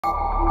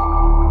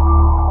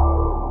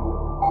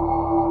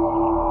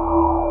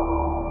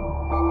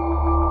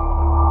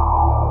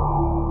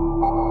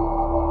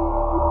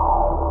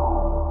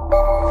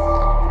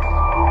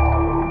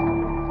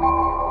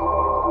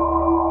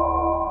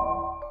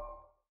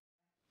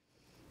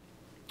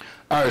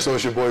All right, so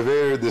it's your boy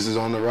Vader. This is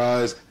On the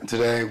Rise, and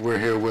today we're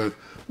here with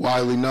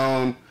widely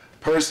known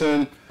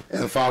person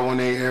in the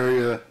 518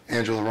 area,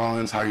 Angela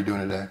Rollins. How are you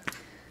doing today?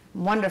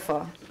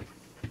 Wonderful.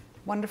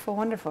 Wonderful,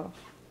 wonderful.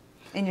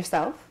 And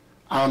yourself?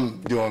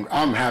 I'm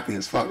happy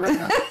as fuck right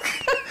now.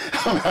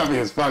 I'm happy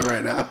as fuck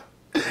right now.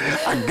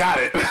 I got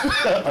it.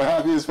 I'm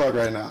happy as fuck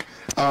right now.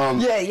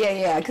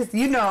 Yeah. Because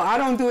you know, I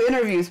don't do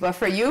interviews, but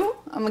for you,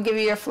 I'm going to give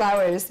you your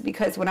flowers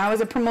because when I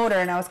was a promoter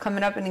and I was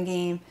coming up in the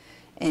game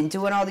and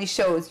doing all these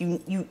shows,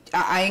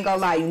 I ain't going to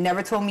lie, you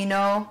never told me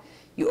no.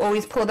 You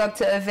always pulled up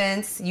to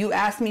events. You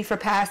asked me for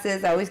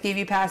passes. I always gave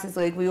you passes.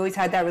 Like, we always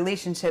had that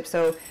relationship.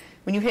 So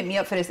when you hit me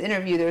up for this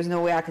interview, there was no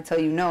way I could tell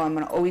you no. I'm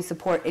going to always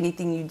support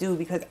anything you do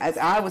because as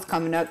I was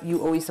coming up,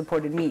 you always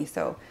supported me.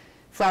 So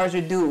flowers are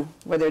due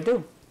where they're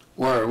due.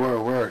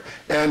 Word.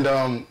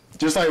 And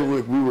just like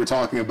we were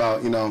talking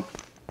about, I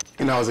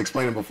was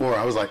explaining before,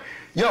 I was like,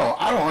 yo,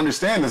 I don't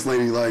understand this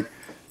lady. Like,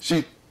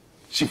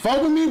 she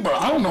fuck with me, but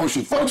I don't know if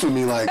she fucks with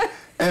me. Like,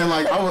 and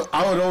like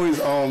I would always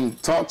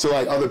talk to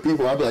like other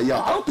people. I'd be like,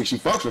 yo, I don't think she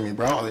fucks with me,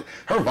 bro. Like,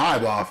 her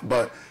vibe off,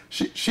 but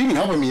she be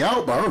helping me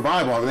out, but her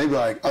vibe off. And they'd be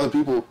like, a lot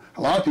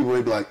of people,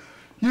 they'd be like,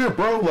 yeah,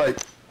 bro, like,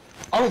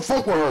 I don't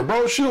fuck with her,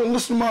 bro. She don't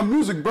listen to my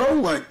music, bro.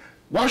 Like,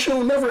 why she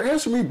don't never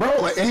answer me, bro?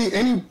 Like,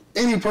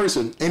 any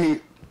person,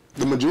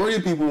 the majority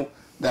of people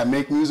that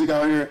make music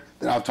out here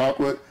that I've talked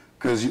with,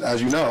 because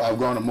as you know, I've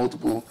gone to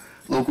multiple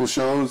local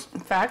shows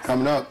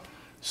coming up.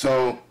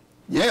 So,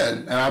 yeah,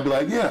 and I'd be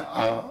like, yeah,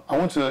 I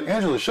went to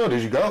Angela's show.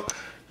 Did you go?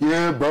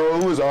 Yeah, bro,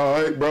 it was all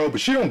right, bro. But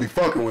she don't be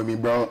fucking with me,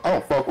 bro. I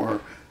don't fuck with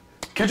her.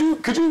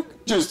 Could you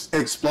just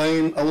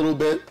explain a little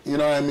bit, you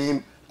know what I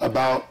mean,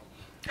 about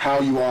how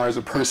you are as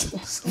a person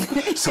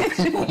so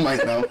people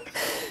might know?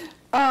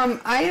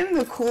 I am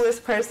the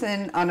coolest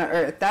person on the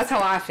earth. That's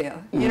how I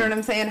feel. You know what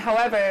I'm saying?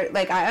 However,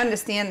 like, I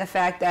understand the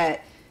fact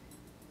that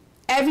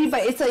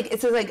everybody,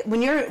 it's like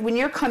when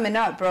you're coming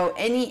up, bro,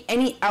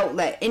 any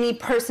outlet, any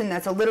person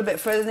that's a little bit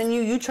further than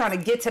you trying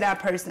to get to that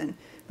person.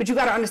 But you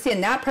got to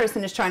understand that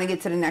person is trying to get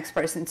to the next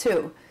person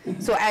too.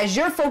 So as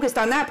you're focused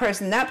on that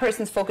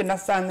person's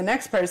focused on the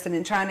next person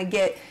and trying to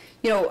get,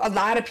 a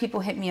lot of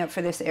people hit me up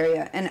for this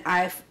area. And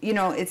I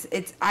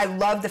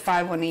love the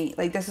 518.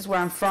 Like, this is where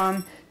I'm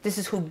from. This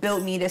is who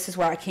built me. This is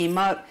where I came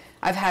up.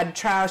 I've had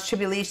trials,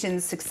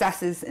 tribulations,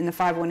 successes in the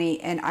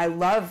 518, and I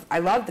love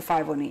the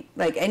 518.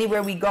 Like,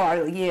 anywhere we go,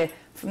 I'm like, yeah,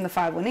 from the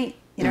 518.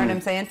 You know what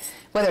I'm saying?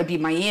 Whether it be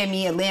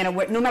Miami, Atlanta,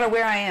 no matter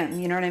where I am,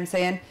 you know what I'm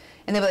saying?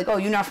 And they're like, oh,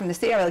 you're not from the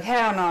city? I'm like,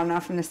 hell no, I'm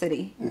not from the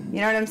city.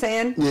 You know what I'm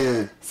saying?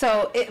 Yeah.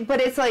 So, but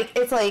it's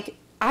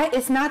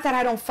not that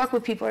I don't fuck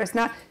with people. It's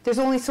not, there's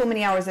only so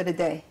many hours of the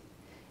day.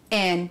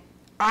 And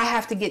I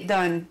have to get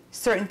done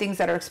certain things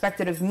that are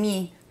expected of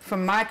me for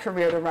my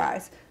career to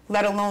rise,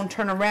 let alone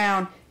turn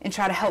around and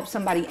try to help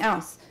somebody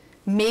else.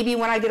 Maybe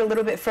when I get a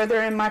little bit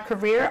further in my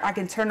career, I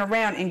can turn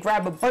around and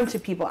grab a bunch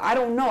of people. I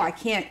don't know. I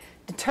can't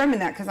determine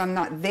that because I'm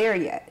not there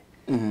yet.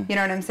 You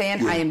know what I'm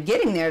saying? Yeah. I am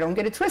getting there. Don't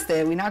get it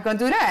twisted. We're not going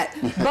to do that.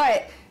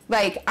 But,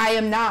 like, I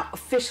am not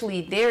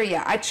officially there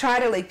yet. I try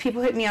to, like, people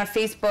hit me on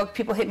Facebook.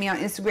 People hit me on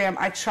Instagram.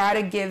 I try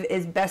to give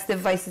as best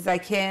advice as I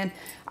can,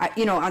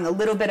 on the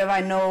little bit of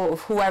I know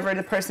of whoever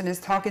the person is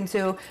talking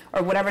to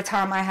or whatever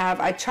time I have.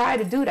 I try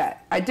to do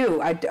that. I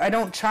do. I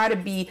don't try to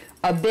be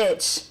a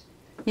bitch.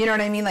 You know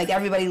what I mean? Like,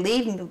 everybody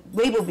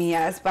labeled me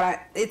as,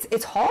 but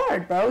it's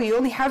hard, bro. You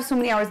only have so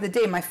many hours of the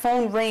day. My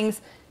phone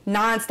rings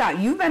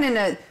nonstop. You've been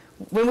in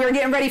when we were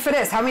getting ready for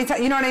this, how many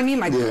times, you know what I mean?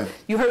 Like,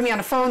 you heard me on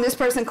the phone, this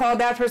person called,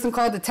 that person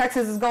called, the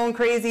Texas is going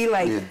crazy.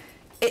 Like,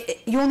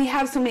 you only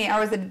have so many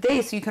hours of the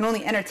day, so you can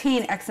only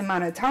entertain X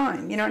amount of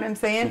time. You know what I'm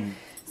saying?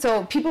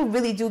 So people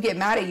really do get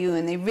mad at you,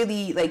 and they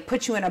really, like,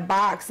 put you in a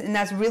box, and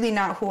that's really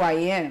not who I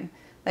am.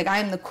 Like, I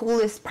am the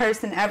coolest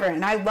person ever,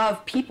 and I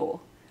love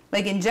people,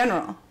 like, in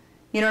general.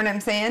 You know what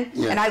I'm saying?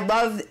 Yeah. And I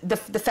love the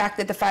fact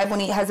that the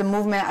 518 has a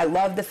movement. I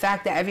love the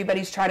fact that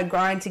everybody's trying to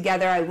grind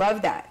together. I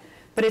love that.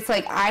 But it's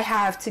like I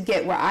have to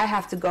get where I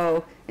have to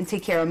go and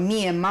take care of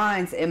me and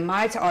mine and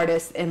my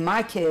artists and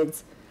my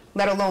kids,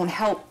 let alone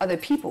help other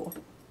people.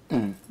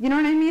 You know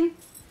what I mean?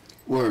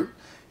 Word.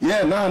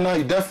 Yeah, no,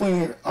 you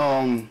definitely,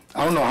 I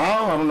don't know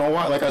how, I don't know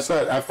why. Like I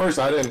said, at first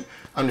I didn't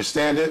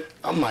understand it.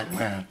 I'm like,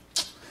 man,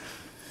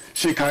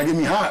 shit kind of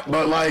get me hot.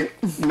 But like,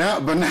 now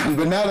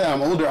that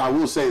I'm older, I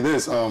will say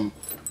this,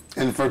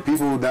 and for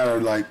people that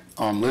are like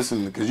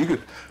listening, because you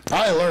could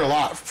probably learn a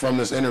lot from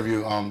this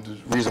interview. The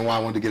reason why I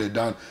wanted to get it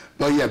done,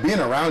 but yeah, being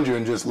around you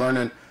and just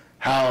learning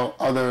how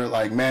other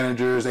like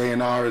managers,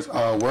 A&Rs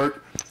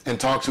work and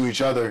talk to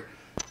each other.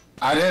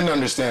 I didn't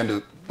understand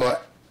it,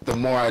 but the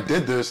more I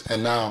did this,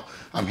 and now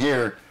I'm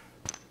here,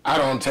 I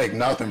don't take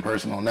nothing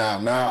personal now.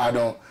 Now I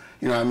don't,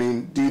 you know what I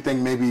mean? Do you think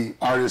maybe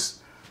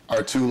artists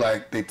are too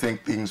like they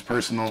take things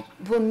personal?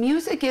 Well,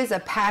 music is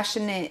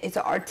it's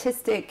an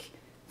artistic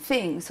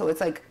thing, so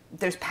it's like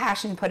there's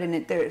passion put in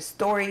it, there's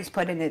stories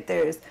put in it,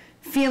 there's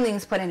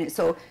feelings put in it.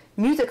 So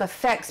music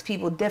affects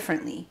people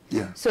differently.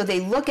 Yeah. So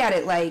they look at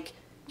it like,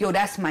 yo,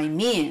 that's my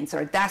mans,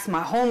 or that's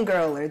my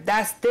homegirl, or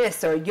that's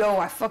this, or yo,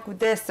 I fuck with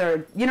this,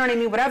 or you know what I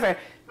mean, whatever.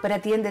 But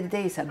at the end of the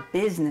day, it's a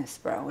business,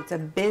 bro. It's a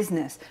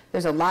business.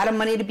 There's a lot of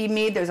money to be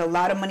made. There's a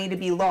lot of money to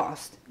be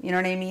lost. You know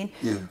what I mean?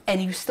 Yeah.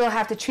 And you still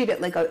have to treat it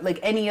like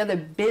any other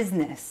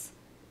business.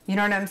 You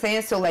know what I'm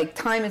saying? So like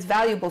time is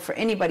valuable for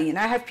anybody. And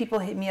I have people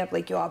hit me up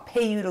like, yo, I'll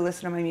pay you to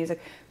listen to my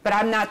music. But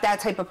I'm not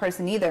that type of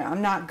person either.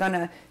 I'm not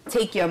gonna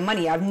take your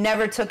money. I've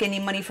never took any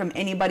money from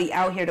anybody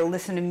out here to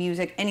listen to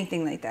music,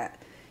 anything like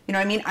that. You know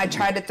what I mean? I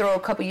tried to throw a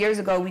couple years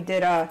ago, we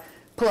did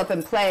Pull Up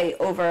and Play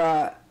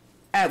over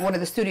at one of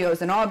the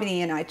studios in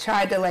Albany, and I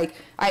tried to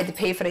I had to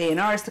pay for the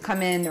A&Rs to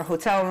come in, their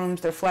hotel rooms,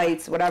 their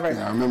flights, whatever.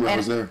 Yeah, I remember I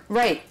was there.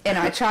 Right, and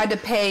I tried to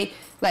pay,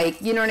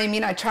 you know what I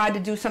mean? I tried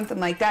to do something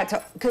like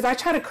that, because I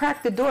try to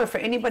crack the door for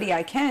anybody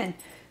I can.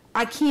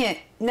 I can't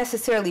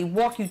necessarily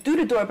walk you through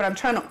the door, but I'm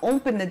trying to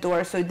open the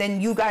door so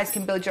then you guys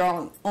can build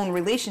your own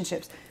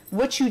relationships.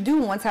 What you do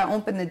once I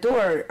open the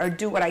door, or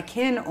do what I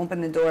can to open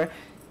the door,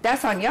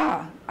 that's on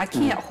y'all. I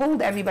can't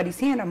hold everybody's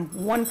hand. I'm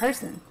one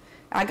person.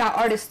 I got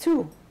artists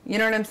too. You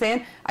know what I'm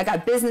saying? I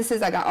got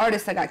businesses, I got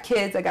artists, I got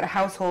kids, I got a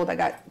household, I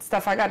got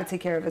stuff I got to take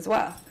care of as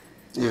well.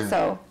 Yeah.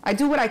 So I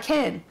do what I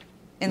can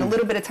in a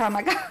little bit of time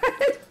I got.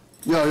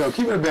 Yo,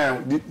 keep it a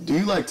band. Do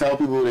you tell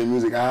people their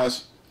music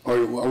ass?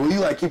 Or will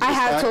you keep it I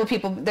have told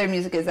people their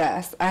music is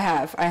ass. I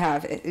have.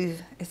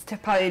 It's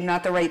probably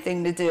not the right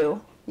thing to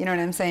do. You know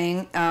what I'm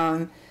saying?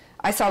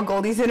 I saw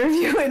Goldie's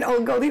interview, and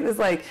old Goldie was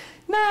like,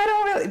 no, I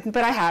don't really,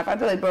 but I have. I'd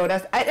be like, bro,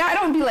 I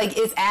don't be like,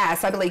 it's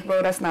ass. I'd be like,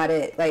 bro, that's not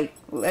it.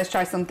 Let's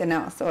try something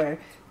else, or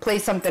play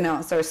something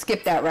else, or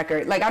skip that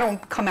record. I don't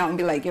come out and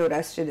be like, yo,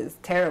 that shit is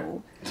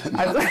terrible.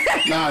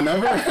 Nah,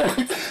 never.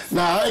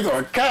 Nah, I ain't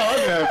going to count.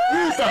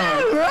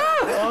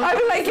 I'd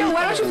be like, yo,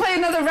 why don't you play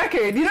another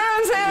record? You know what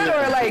I'm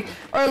saying?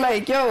 Or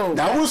yo.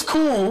 That was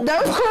cool.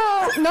 That was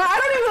cool. No, I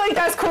don't even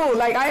that's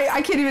cool.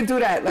 I can't even do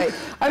that.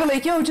 I'd be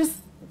like, yo, just,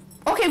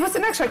 okay, what's the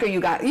next record you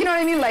got? You know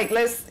what I mean?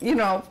 Let's,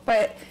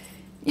 but...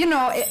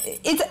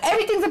 it's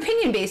everything's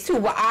opinion based too.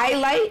 What I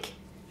like,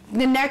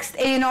 the next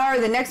A&R,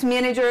 the next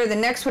manager, the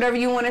next whatever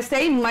you want to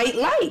say might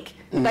like.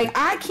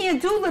 I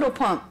can't do Little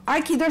Pump.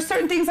 There's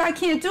certain things I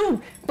can't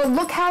do, but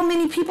look how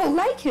many people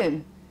like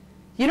him.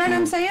 You know what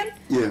I'm saying?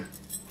 Yeah.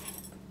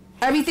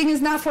 Everything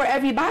is not for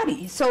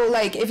everybody. So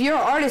if you're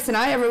an artist and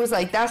I ever was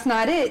like, that's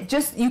not it,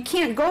 you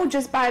can't go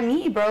just by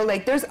me, bro.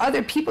 There's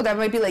other people that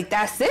might be like,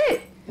 that's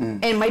it.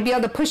 And might be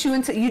able to push you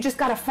into, you just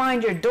got to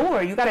find your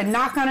door. You got to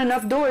knock on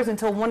enough doors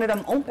until one of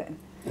them open.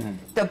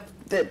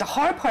 The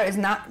hard part is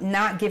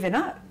not giving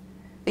up.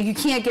 You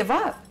can't give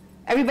up.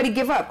 Everybody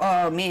give up.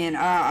 Oh man,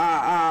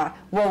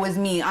 woe is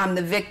me. I'm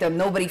the victim.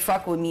 Nobody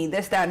fuck with me.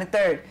 This, that, and the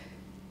third.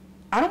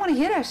 I don't want to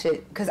hear that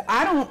shit, because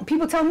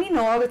people tell me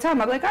no all the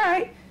time. I'm like, all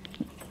right,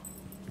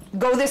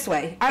 go this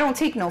way. I don't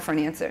take no for an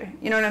answer.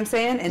 You know what I'm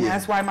saying? And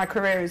that's why my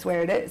career is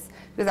where it is,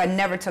 because I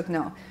never took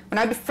no. When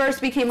I first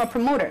became a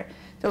promoter,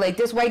 they're like,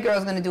 this white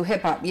girl's gonna do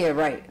hip hop. Yeah,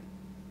 right.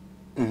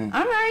 All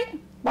right,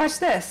 watch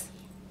this.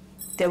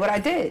 Did what I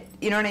did.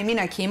 You know what I mean?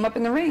 I came up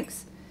in the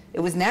ranks.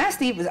 It was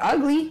nasty. It was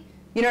ugly.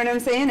 You know what I'm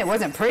saying? It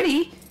wasn't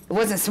pretty. It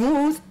wasn't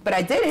smooth, but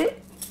I did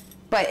it.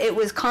 But it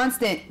was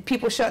constant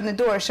people shutting the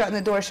door,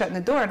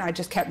 and I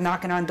just kept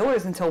knocking on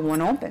doors until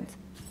one opened.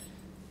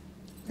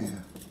 Yeah.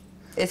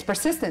 It's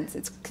persistence.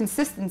 It's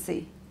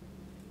consistency.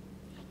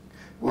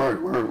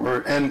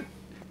 Word. And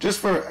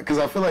just because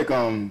I feel like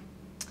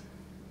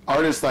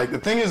artists, the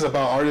thing is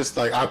about artists,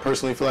 I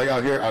personally feel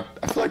out here,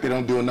 I feel like they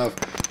don't do enough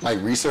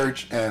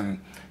research. And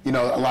a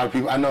lot of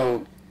people, I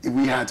know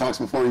we had talks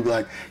before, we'd be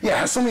like,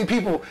 yeah, so many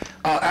people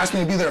ask me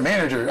to be their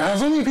manager,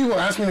 so many people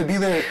ask me to be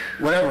their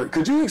whatever.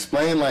 Could you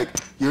explain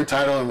your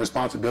title and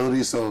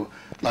responsibilities, so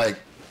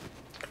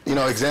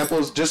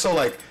examples, just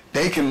so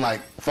they can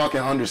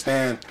fucking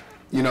understand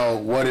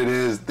what it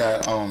is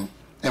that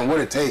and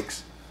what it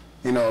takes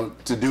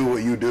to do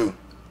what you do?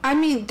 I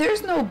mean,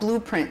 there's no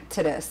blueprint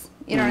to this.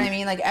 You know what I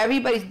mean?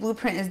 Everybody's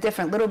blueprint is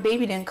different. Little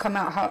Baby didn't come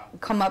up how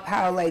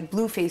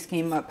Blueface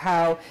came up,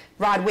 how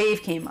Rod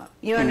Wave came up.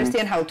 You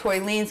understand how Tory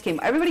Lanez came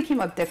up. Everybody came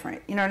up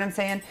different. You know what I'm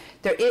saying?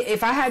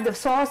 If I had the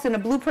sauce and the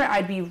blueprint,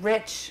 I'd be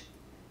rich.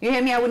 You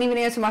hear me? I wouldn't even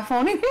answer my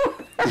phone anymore.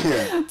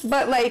 Yeah.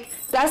 But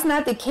that's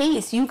not the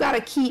case. You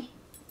gotta keep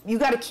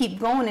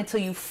going until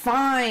you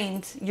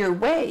find your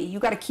way. You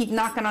gotta keep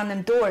knocking on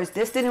them doors.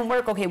 This didn't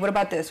work. Okay, what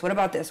about this? What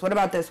about this? What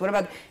about this? What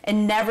about?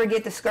 And never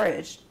get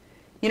discouraged.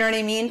 You know what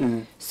I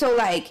mean? So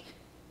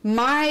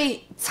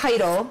my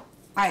title,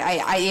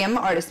 I am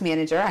artist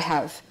manager. I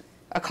have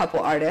a couple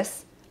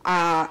artists.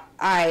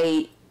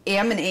 I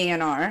am an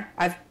A&R.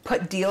 I've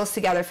put deals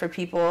together for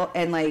people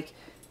and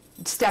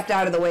stepped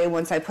out of the way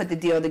once I put the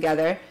deal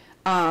together.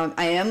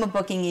 I am a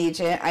booking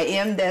agent. I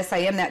am this, I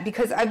am that,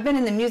 because I've been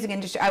in the music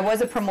industry. I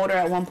was a promoter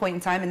at one point in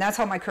time, and that's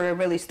how my career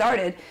really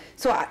started.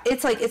 So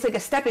it's like a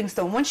stepping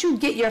stone. Once you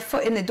get your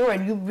foot in the door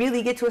and you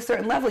really get to a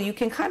certain level, you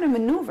can kind of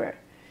maneuver.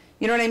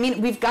 You know what I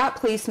mean? We've got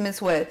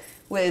placements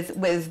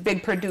with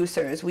big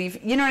producers.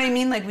 You know what I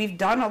mean? We've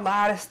done a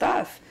lot of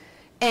stuff.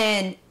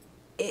 And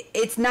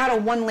it's not a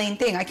one lane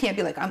thing. I can't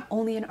be I'm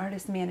only an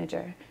artist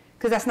manager.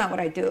 because that's not what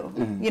I do.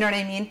 You know what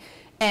I mean?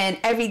 And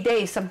every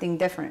day something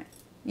different.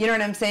 You know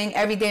what I'm saying?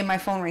 Every day my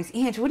phone rings.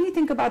 Ange, what do you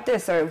think about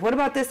this? Or what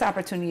about this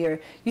opportunity? Or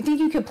you think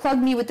you could plug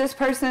me with this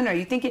person? Or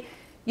you think it,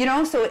 you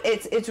know? So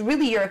it's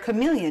really, you're a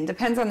chameleon.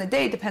 Depends on the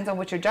day. Depends on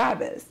what your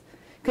job is.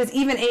 Because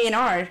even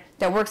A&R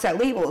that works at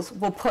labels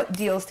will put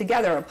deals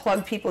together or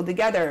plug people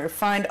together or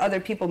find other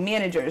people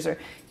managers or,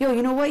 yo,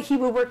 you know what? He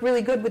would work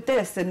really good with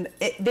this. And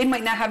they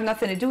might not have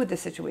nothing to do with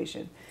this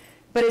situation.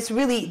 But it's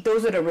really,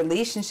 those are the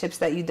relationships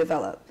that you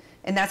develop.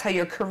 And that's how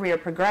your career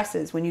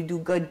progresses when you do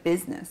good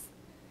business.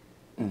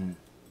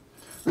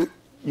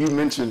 You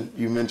mentioned,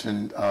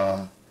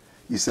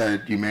 you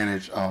said you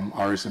manage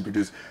artists and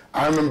producers.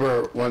 I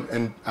remember one,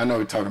 and I know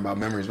we're talking about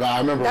memories, but I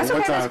remember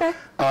one time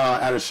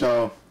at a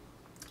show,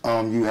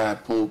 you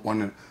had pulled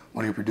one of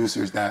your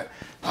producers that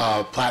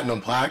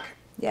platinum plaque.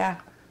 Yeah.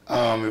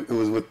 It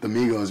was with the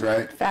Migos,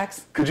 right?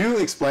 Facts. Could you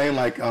explain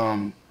like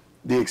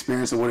the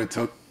experience of what it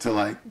took to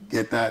like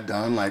get that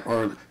done, like,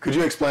 or could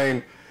you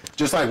explain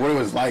just like what it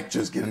was like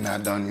just getting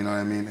that done? You know what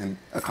I mean, and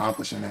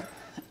accomplishing it.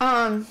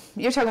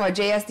 You're talking about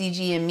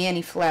JSDG and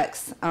Manny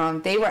Flex.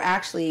 They were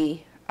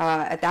actually,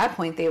 at that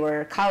point, they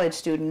were college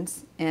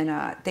students,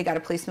 and they got a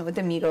placement with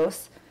the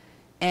Migos.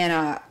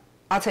 And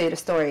I'll tell you the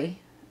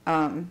story,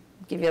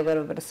 give you a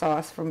little bit of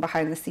sauce from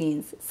behind the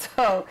scenes.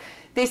 So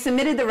they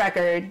submitted the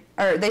record,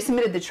 or they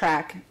submitted the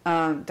track.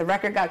 The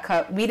record got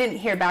cut. We didn't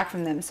hear back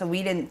from them, so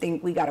we didn't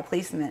think we got a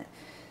placement.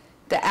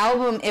 The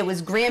album, it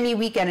was Grammy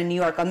weekend in New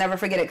York. I'll never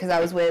forget it because I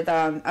was with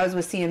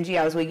CMG.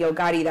 I was with Yo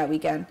Gotti that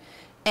weekend.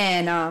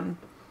 And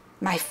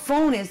my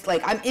phone is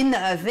like, I'm in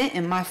the event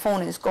and my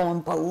phone is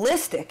going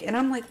ballistic. And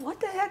I'm like, what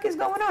the heck is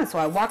going on? So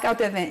I walk out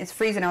the event. It's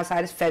freezing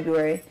outside. It's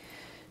February.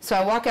 So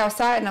I walk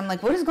outside and I'm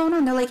like, what is going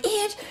on? They're like,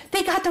 Ange,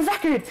 they got the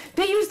record.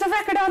 They used the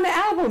record on the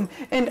album.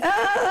 And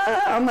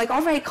I'm like,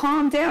 all right,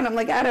 calm down. I'm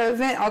like, at an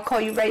event, I'll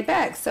call you right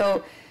back.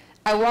 So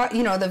I walk,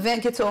 you know, the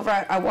event gets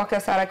over. I walk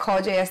outside. I call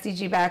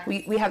JSDG back.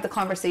 We have the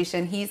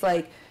conversation. He's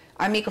like,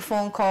 I make a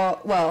phone call.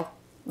 Well,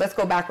 let's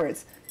go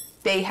backwards.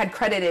 They had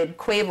credited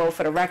Quavo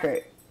for the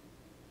record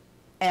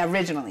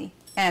originally.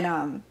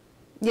 And,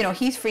 you know,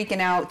 he's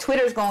freaking out.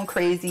 Twitter's going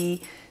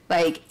crazy.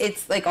 Like,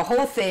 it's like a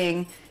whole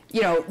thing.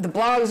 You know, the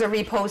blogs are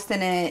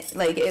reposting it.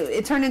 Like,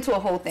 it turned into a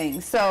whole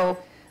thing. So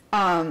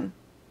I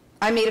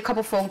made a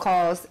couple phone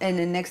calls, and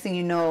the next thing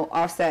you know,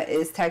 Offset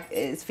is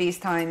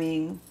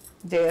FaceTiming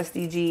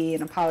JSDG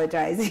and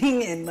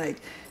apologizing. And,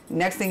 like,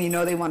 next thing you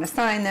know, they want to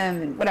sign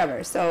them and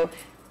whatever. So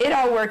it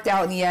all worked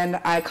out in the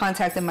end. I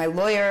contacted my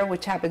lawyer,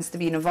 which happens to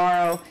be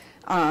Navarro.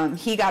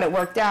 He got it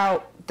worked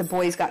out. The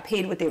boys got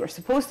paid what they were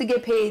supposed to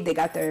get paid. They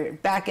got their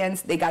back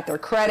ends. They got their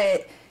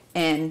credit.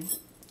 And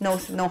no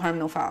harm,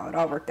 no foul. It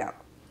all worked out.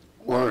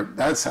 Word.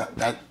 That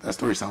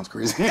story sounds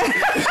crazy.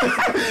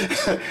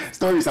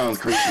 Story sounds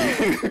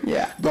crazy.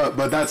 Yeah.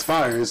 But that's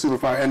fire. It's super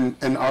fire.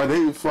 And are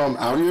they from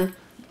out here?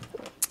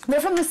 They're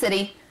from the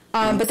city.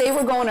 But they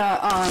were going to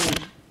I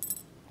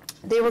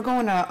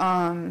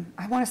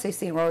want to say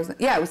St. Rose.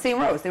 Yeah, it was St.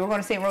 Rose. They were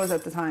going to St. Rose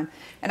at the time.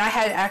 And I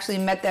had actually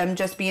met them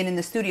just being in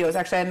the studios.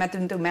 Actually, I met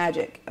them through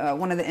Magic,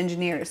 one of the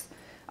engineers.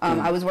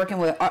 I was working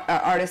with an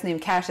artist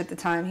named Cash at the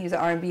time. He's an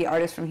R&B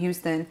artist from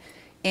Houston.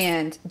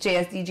 And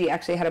JSDG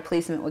actually had a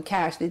placement with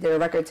Cash. They did a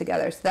record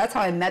together. So that's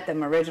how I met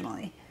them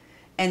originally.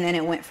 And then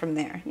it went from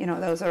there. You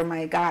know, those are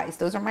my guys.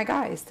 Those are my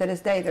guys. To this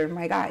day, they're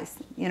my guys.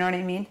 You know what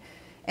I mean?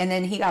 And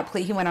then he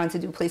went on to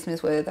do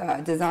placements with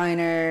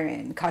Designer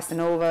and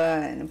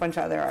Casanova and a bunch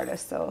of other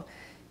artists. So,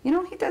 you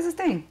know, he does his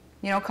thing.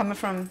 You know, coming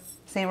from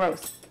St.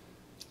 Rose.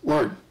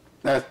 Word.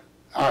 All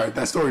right.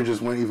 That story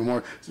just went even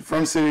more.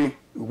 From city,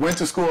 went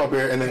to school up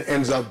here, and then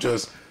ends up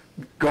just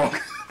going.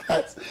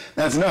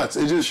 That's nuts.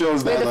 It just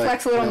shows that. We had to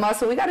flex a little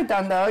muscle. We got it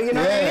done though. You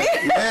know what I mean?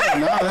 Yeah.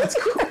 No, that's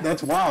cool.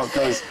 That's wild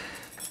because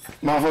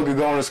motherfucker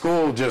going to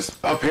school just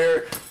up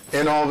here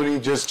in Albany,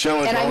 just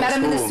chilling. And I met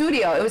him in the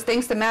studio. It was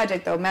thanks to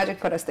Magic, though.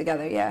 Magic put us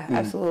together. Yeah,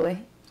 absolutely.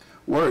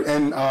 Word.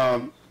 And,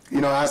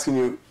 you know, asking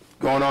you,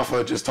 going off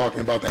of just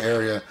talking about the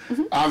area,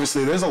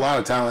 obviously there's a lot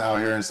of talent out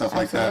here and stuff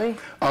Absolutely. like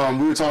that.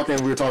 We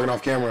were talking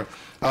off camera.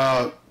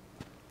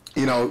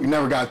 You know, you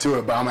never got to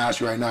it, but I'm going to ask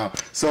you right now.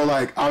 So,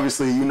 like,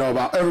 obviously, you know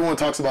about, everyone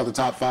talks about the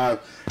top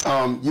 5.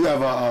 You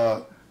have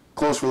a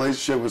close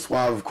relationship with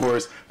Suave, of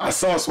course. I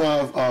saw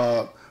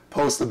Suave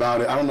post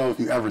about it. I don't know if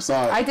you ever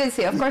saw it. I did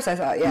see it. Of course I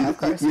saw it. Yeah, of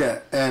course. Yeah,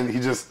 and he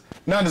just,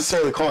 not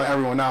necessarily calling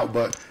everyone out,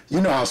 but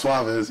you know how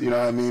Suave is, you know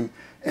what I mean?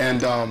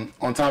 And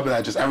on top of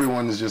that, just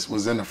everyone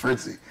was in a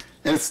frenzy.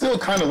 And it's still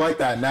kind of like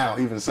that now,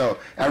 even so.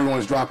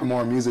 Everyone's dropping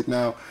more music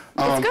now.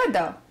 It's good,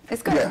 though.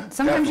 It's good. Yeah,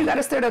 sometimes you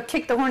got to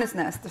kick the hornet's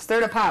nest,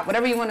 stir the pot,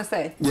 whatever you want to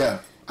say. Yeah,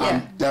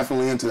 I'm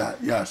definitely into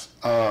that, yes.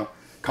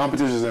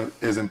 Competition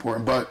is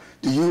important, but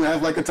do you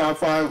have like a top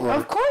 5? Or?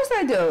 Of course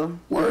I do.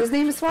 Word. His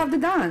name is Suave the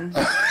Don.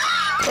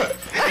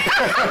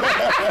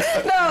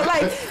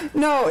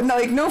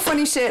 No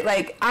funny shit.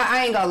 Like,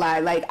 I ain't gonna lie.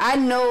 Like, I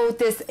know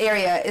this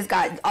area has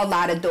got a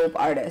lot of dope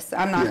artists.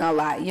 I'm not gonna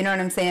lie. You know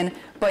what I'm saying?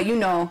 But you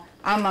know,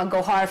 I'm gonna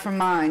go hard for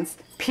mines,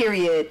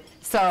 period.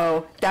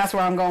 So that's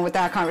where I'm going with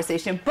that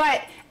conversation.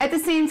 But at the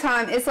same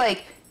time, it's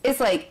like, it's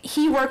like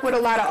he worked with a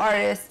lot of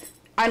artists.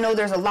 I know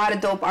there's a lot of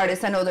dope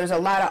artists. I know there's a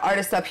lot of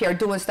artists up here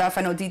doing stuff.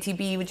 I know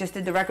DTB, we just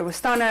did the record with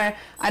Stunner.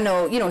 I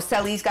know, you know,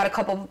 Selly's got a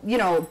couple, you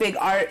know, big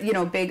art, you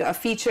know, big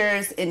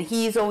features, and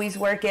he's always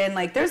working.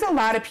 Like, there's a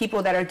lot of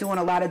people that are doing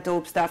a lot of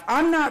dope stuff.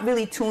 I'm not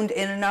really tuned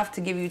in enough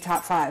to give you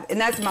top 5. And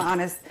that's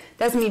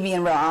that's me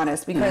being real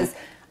honest, because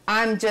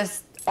I'm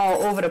just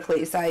all over the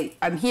place.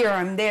 I'm here,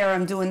 I'm there,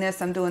 I'm doing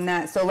this, I'm doing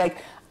that. So, like,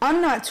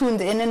 I'm not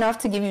tuned in enough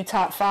to give you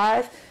top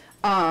 5.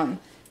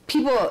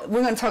 People,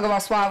 we're going to talk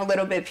about Suave a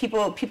little bit.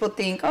 People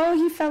think, oh,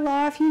 he fell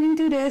off, he didn't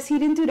do this, he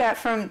didn't do that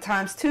from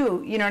times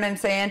 2. You know what I'm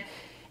saying?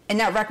 And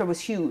that record was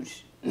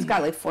huge. It's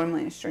got like 4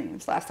 million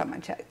streams last time I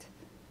checked.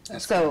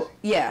 That's so crazy.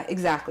 Yeah,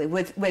 exactly.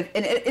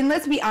 And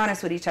let's be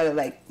honest with each other.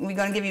 Like, we're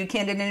going to give you a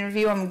candid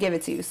interview, I'm going to give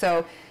it to you.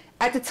 So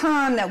at the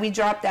time that we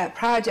dropped that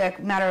project,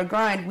 Matter of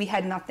Grind, we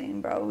had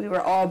nothing, bro. We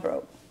were all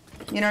broke.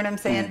 You know what I'm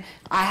saying?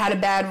 I had a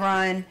bad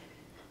run.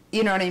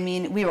 You know what I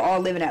mean? We were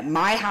all living at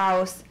my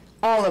house,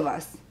 all of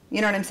us. You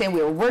know what I'm saying?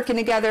 We were working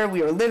together,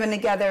 we were living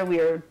together, we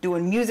were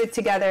doing music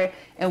together,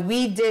 and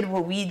we did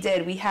what we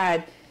did. We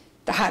had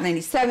the Hot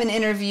 97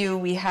 interview,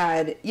 we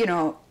had, you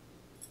know,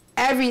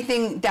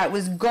 everything that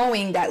was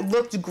going that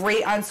looked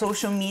great on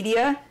social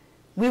media.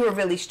 We were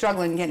really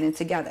struggling getting it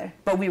together,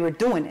 but we were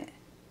doing it.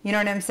 You know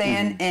what I'm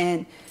saying?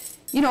 And,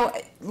 you know,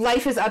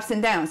 life is ups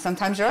and downs.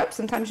 Sometimes you're up,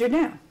 sometimes you're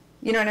down.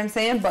 You know what I'm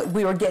saying? But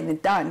we were getting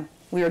it done.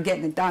 We were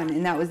getting it done,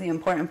 and that was the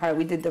important part.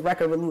 We did the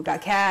record with Lou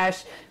Got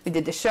Cash, we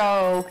did the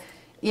show.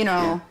 You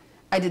know,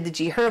 I did the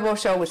G Herbo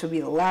show, which would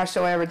be the last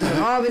show I ever did in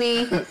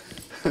Albany.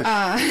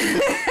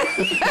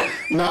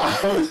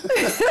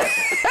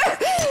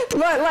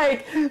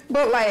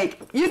 but like,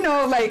 you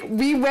know, like,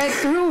 we went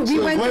through.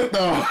 Yo, it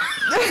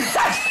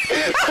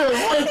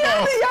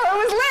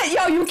was lit.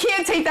 Yo, you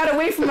can't take that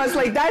away from us.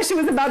 Like, that shit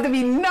was about to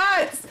be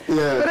nuts.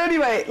 Yeah. But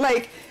anyway,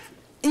 like,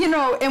 you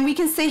know, and we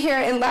can sit here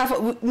and laugh.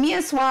 Me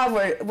and Suave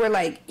were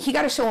like, he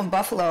got a show in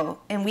Buffalo,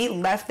 and we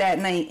left that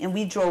night, and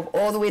we drove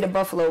all the way to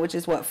Buffalo, which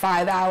is, what,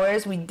 5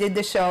 hours? We did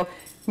the show.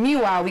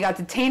 Meanwhile, we got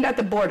detained at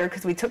the border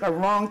because we took a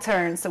wrong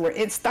turn, so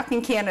we're stuck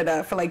in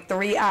Canada for like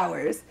 3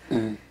 hours.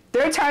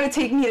 They're trying to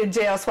take me to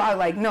jail, so I was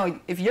like, no,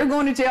 if you're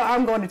going to jail,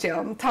 I'm going to jail.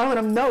 I'm telling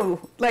them no.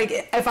 Like,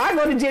 if I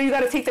go to jail, you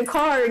got to take the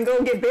car and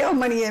go get bail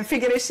money and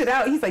figure this shit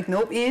out. He's like,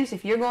 nope, Ange,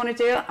 if you're going to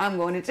jail, I'm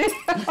going to jail.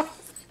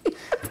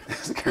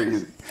 That's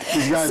crazy.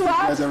 These guys,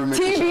 Swap, ever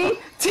make TB,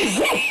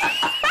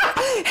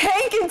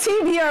 Hank and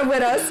TB are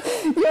with us.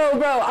 Yo,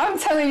 bro, I'm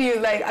telling you,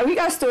 like, we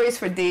got stories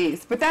for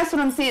days. But that's what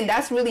I'm saying.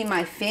 That's really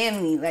my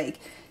family. Like,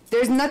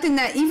 there's nothing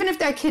that, even if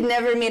that kid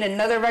never made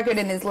another record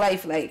in his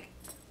life, like,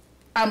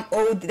 I'm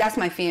owed, that's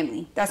my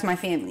family. That's my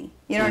family.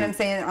 You know what I'm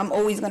saying? I'm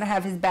always going to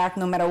have his back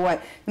no matter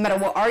what. No matter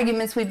what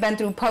arguments we've been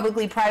through,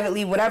 publicly,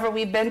 privately, whatever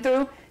we've been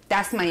through,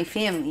 that's my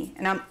family.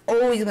 And I'm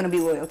always going to be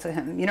loyal to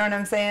him. You know what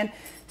I'm saying?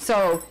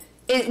 So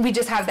we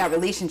just have that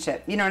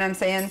relationship. You know what I'm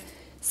saying?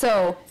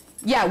 So,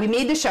 yeah, we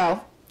made the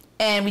show.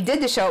 And we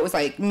did the show. It was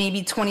like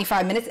maybe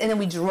 25 minutes. And then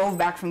we drove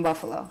back from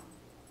Buffalo.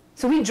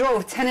 So we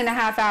drove 10 and a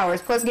half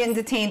hours, plus getting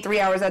detained 3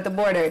 hours at the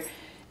border,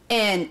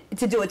 and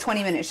to do a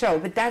 20-minute show.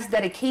 But that's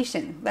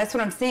dedication. That's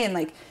what I'm saying.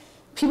 Like,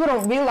 people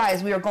don't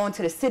realize we were going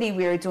to the city.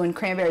 We were doing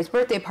Cranberry's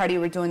birthday party. We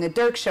were doing the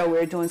Dirk show. We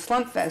were doing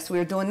Slump Fest. We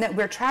were doing that.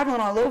 We were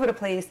traveling all over the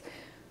place.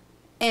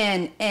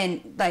 And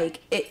like,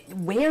 it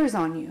wears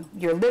on you.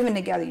 You're living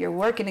together. You're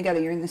working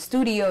together. You're in the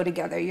studio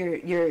together. You're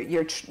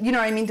you know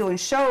what I mean, doing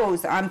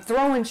shows. I'm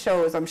throwing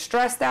shows. I'm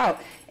stressed out.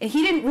 And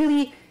he didn't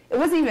really, it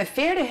wasn't even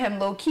fair to him,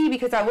 low key,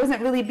 because I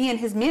wasn't really being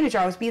his manager.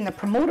 I was being the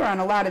promoter on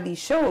a lot of these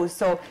shows.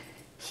 So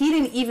he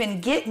didn't even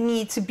get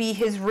me to be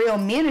his real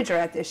manager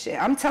at this shit.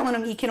 I'm telling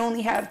him he can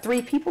only have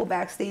 3 people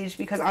backstage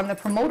because I'm the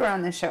promoter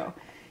on the show.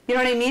 You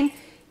know what I mean?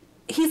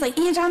 He's like,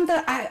 Ange,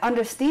 I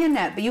understand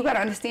that, but you got to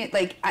understand,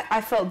 like, I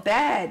felt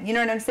bad. You know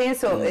what I'm saying?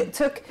 So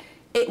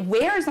it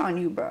wears on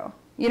you, bro.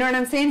 You know what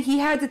I'm saying? He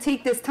had to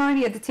take this time.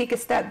 He had to take a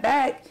step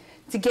back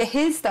to get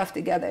his stuff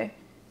together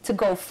to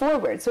go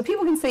forward. So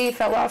people can say he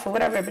fell off or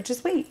whatever, but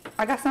just wait.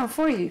 I got something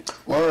for you.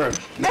 Word.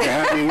 Nigga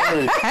had me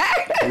worried.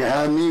 Nigga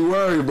had me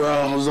worried, bro.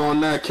 I was on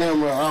that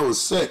camera. I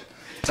was sick.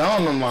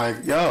 Telling them,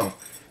 like, yo,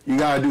 you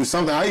got to do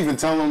something. I even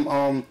tell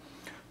them,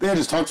 I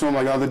just talked to him,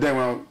 like, the other day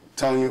when I was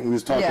telling you, we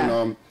was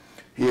talking,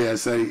 he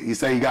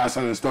said he got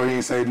something in the story. He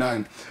ain't say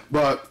nothing.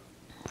 But,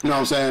 you know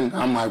what I'm saying?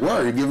 I'm like,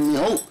 word, you're giving me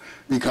hope.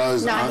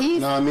 Because, you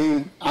know what I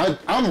mean?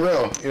 I'm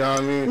real, you know what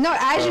I mean? No,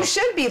 as you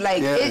should be.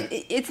 Like,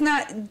 it's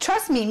not,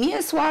 trust me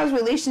and Suave's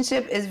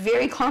relationship is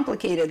very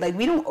complicated. Like,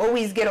 we don't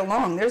always get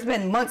along. There's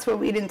been months where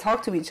we didn't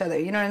talk to each other,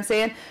 you know what I'm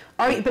saying?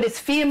 But it's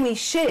family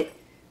shit.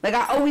 Like,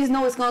 I always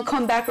know it's going to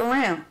come back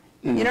around.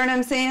 You know what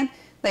I'm saying?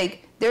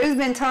 Like, there's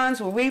been times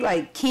where we,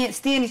 like, can't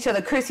stand each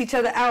other, curse each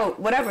other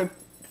out, whatever.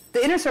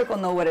 The inner circle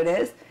know what it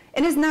is.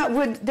 And it's not,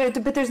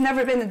 but there's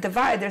never been a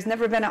divide. There's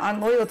never been an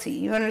unloyalty.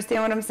 You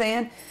understand what I'm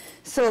saying?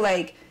 So,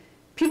 like,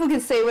 people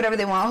can say whatever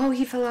they want. Oh,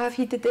 he fell off,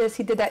 he did this,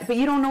 he did that. But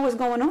you don't know what's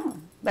going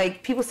on.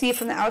 Like, people see it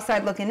from the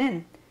outside looking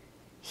in.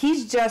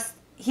 He's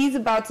he's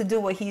about to do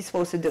what he's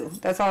supposed to do.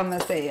 That's all I'm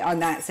gonna say on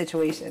that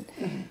situation.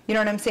 You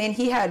know what I'm saying?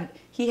 He had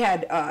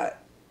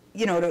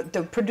you know,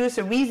 the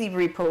producer Weezy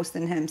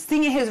reposting him,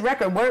 singing his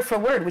record word for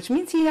word, which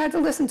means he had to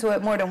listen to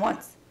it more than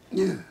once.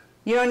 Yeah.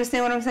 You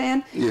understand what I'm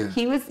saying? Yeah.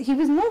 He was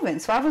moving.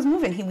 Suave was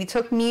moving. We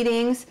took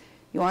meetings.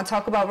 You want to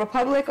talk about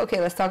Republic? Okay,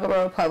 let's talk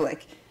about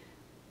Republic.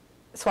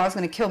 Suave's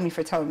gonna kill me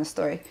for telling the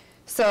story.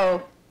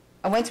 So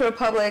I went to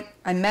Republic.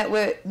 I met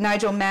with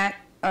Nigel Mack.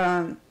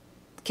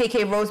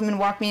 KK Roseman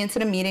walked me into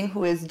the meeting,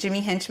 who is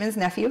Jimmy Henchman's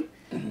nephew.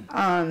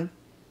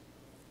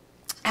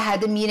 I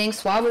had the meeting.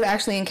 Suave was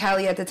actually in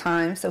Cali at the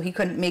time, so he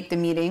couldn't make the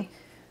meeting.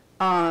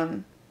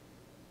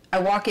 I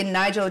walk in,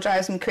 Nigel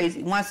drives me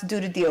crazy. Wants to do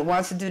the deal,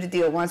 wants to do the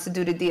deal, wants to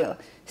do the deal.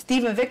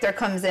 Stephen Victor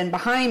comes in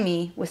behind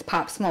me with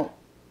Pop Smoke.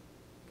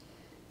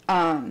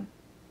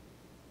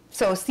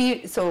 So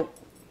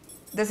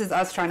this is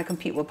us trying to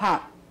compete with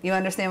Pop. You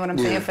understand what I'm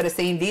saying? For the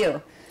same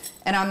deal.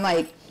 And I'm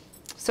like,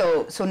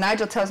 so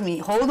Nigel tells me,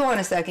 hold on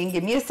a second,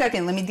 give me a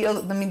second, let me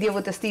deal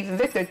with the Stephen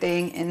Victor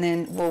thing, and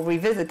then we'll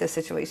revisit this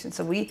situation.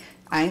 So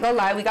I ain't gonna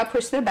lie, we got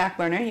pushed to the back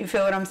burner. You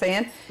feel what I'm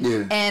saying?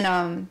 Yeah.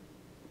 And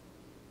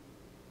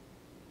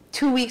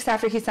 2 weeks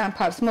after he signed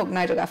Pop Smoke,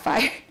 Nigel got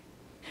fired.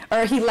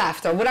 Or he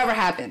left, or whatever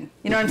happened.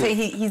 You know what I'm saying?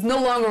 He's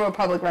no longer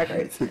Republic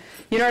Records.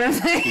 You know what I'm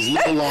saying? He's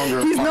no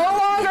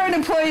longer an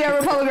employee at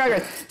Republic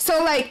Records.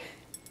 So, like,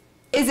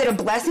 is it a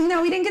blessing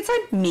that we didn't get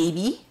signed?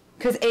 Maybe.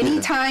 Because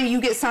anytime you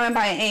get signed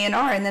by an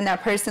A&R and then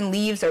that person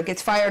leaves or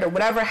gets fired or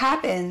whatever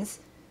happens,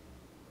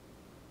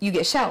 you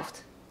get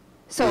shelved.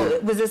 So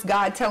was this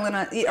God telling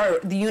us,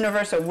 or the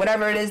universe, or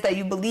whatever it is that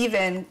you believe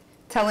in,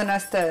 telling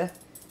us to,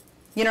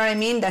 you know what I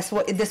mean? This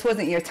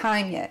wasn't your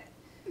time yet.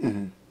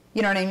 Mm-hmm.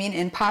 You know what I mean?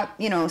 And Pop,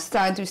 you know,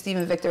 signed through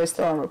Stephen Victor is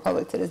still on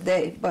Republic to this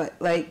day. But,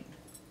 like,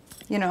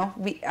 you know,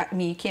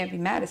 you can't be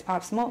mad. It's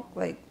Pop Smoke.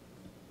 Like,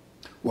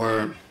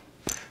 word.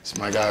 It's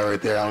my guy right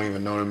there. I don't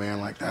even know the man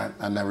like that.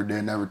 I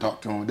never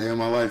talked to him a day in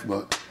my life,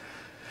 but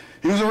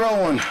he was a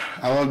real one.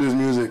 I loved his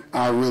music.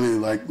 I really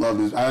loved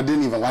his. I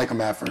didn't even like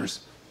him at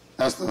first.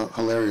 That's the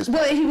hilarious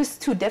part. Well, he was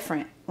too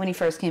different when he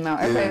first came out.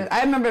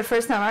 I remember the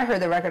first time I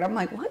heard the record, I'm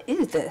like, what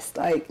is this?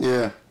 Like,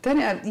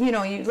 then, you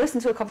know, you listen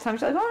to it a couple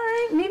times, you're like, all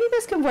right, maybe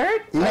this could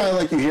work. You know,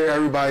 like you hear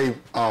everybody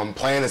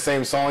playing the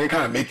same song, it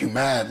kind of make you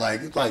mad.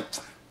 Like, it's like,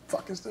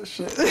 fuck is this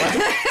shit? Like,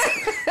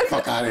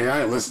 fuck out of here.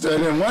 I ain't listen to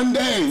it. And one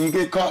day you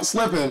get caught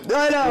slipping.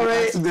 I know,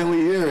 right?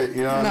 Accidentally hear it,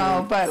 you know what I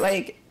mean? But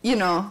like, you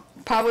know,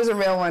 Pop was a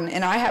real one.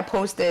 And I had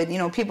posted, you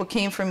know, people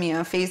came for me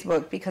on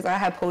Facebook because I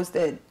had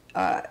posted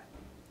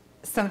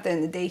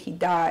something the day he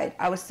died.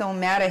 I was so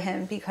mad at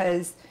him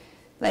because,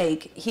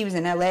 like, he was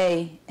in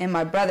LA and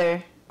my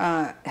brother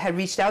had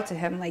reached out to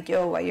him like,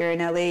 yo, while you're in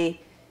LA,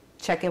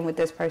 check in with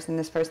this person,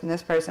 this person,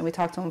 this person. We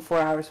talked to him 4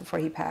 hours before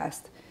he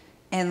passed.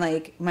 And,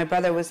 like, my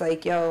brother was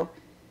like, yo,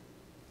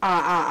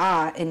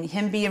 and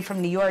him being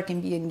from New York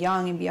and being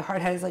young and being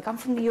hard-headed, he's like, I'm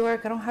from New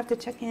York, I don't have to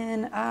check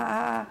in,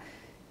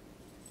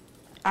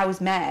 I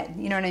was mad,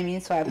 you know what I mean?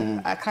 So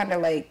I kind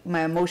of, like,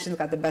 my emotions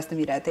got the best of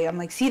me that day. I'm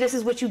like, see, this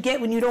is what you get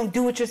when you don't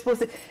do what you're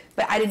supposed to.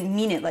 But I didn't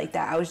mean it like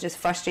that. I was just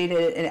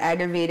frustrated and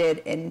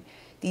aggravated, and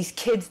these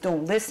kids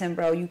don't listen,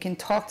 bro. You can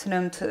talk to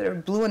them till they're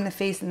blue in the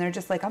face, and they're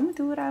just like, I'm going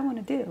to do what I want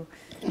to do.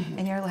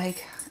 And you're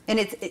like, and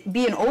it's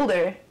being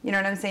older, you know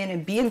what I'm saying,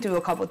 and being through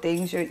a couple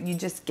things, you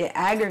just get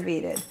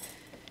aggravated.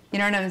 You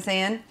know what I'm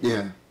saying?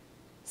 Yeah.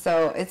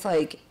 So it's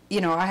like, you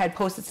know, I had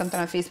posted something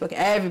on Facebook.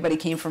 Everybody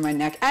came for my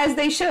neck, as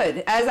they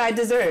should, as I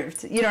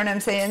deserved. You know what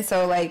I'm saying?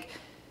 So, like,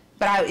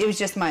 but it was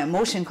just my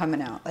emotion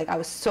coming out. Like, I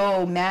was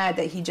so mad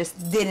that he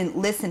just didn't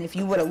listen. If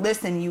you would have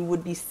listened, you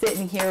would be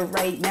sitting here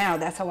right now.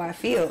 That's how I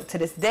feel to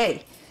this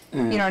day.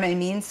 You know what I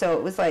mean? So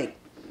it was like,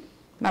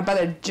 my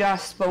brother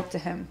just spoke to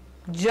him.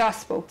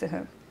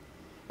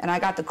 And I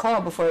got the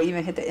call before I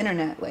even hit the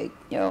internet. Like,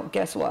 yo,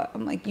 guess what?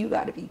 I'm like, you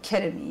got to be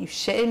kidding me. You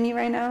shitting me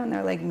right now? And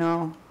they're like,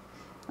 no.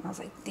 I was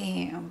like,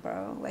 damn,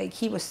 bro. Like,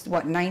 he was,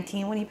 what,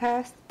 19 when he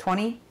passed?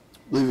 20?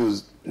 I believe it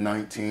was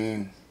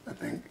 19, I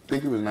think. I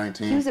think it was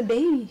 19. He was a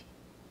baby.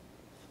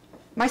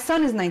 My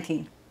son is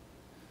 19.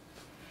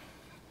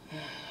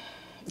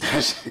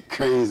 That shit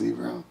crazy,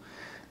 bro.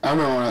 I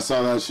remember when I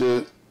saw that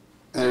shit,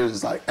 and it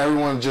was like,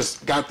 everyone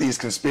just got these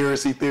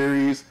conspiracy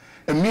theories.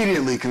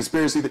 Immediately,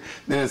 conspiracy.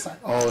 Then it's like,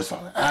 oh, it's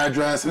on the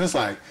address. And it's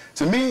like,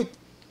 to me,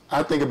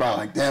 I think about,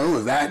 like, damn, it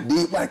was that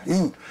deep. Like,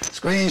 you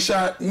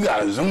screenshot, you got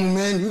to zoom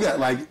in, you got,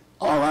 like,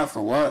 all that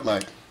for what?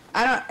 Like,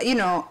 I don't, you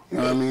know. You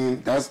know what I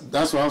mean? That's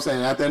what I'm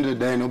saying. At the end of the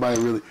day, nobody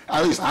really,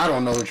 at least I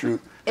don't know the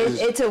truth.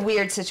 It's a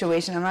weird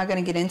situation. I'm not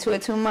going to get into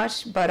it too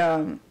much, but,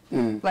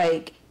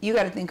 like, you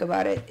got to think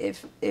about it.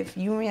 If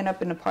you ran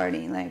up in a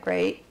party, like,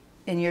 right,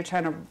 and you're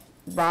trying to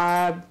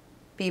rob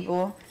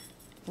people,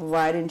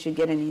 why didn't you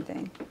get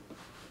anything?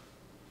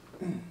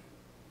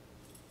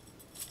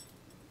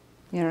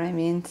 You know what I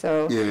mean?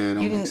 So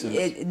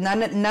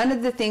none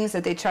of the things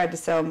that they tried to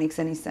sell makes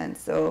any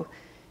sense. So,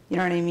 you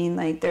know what I mean?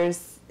 Like,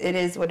 it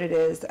is what it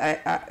is.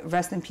 I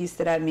rest in peace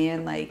to that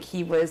man. Like,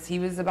 he was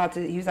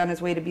on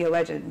his way to be a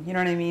legend. You know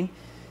what I mean?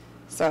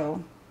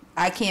 So,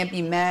 I can't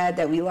be mad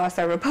that we lost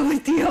our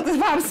Republic deal to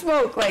Pop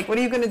Smoke. Like, what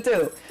are you gonna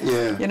do?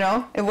 Yeah. You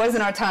know, it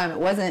wasn't our time. It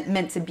wasn't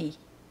meant to be.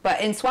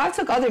 And Suave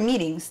took other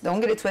meetings. Don't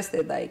get it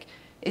twisted. Like,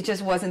 it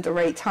just wasn't the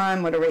right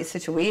time or the right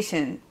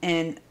situation.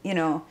 And, you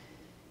know.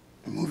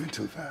 Moving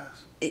too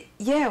fast.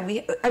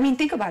 I mean,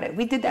 think about it.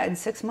 We did that in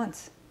 6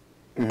 months.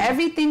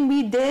 Everything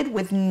we did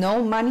with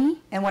no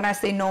money, and when I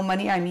say no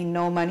money, I mean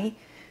no money,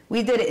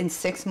 we did it in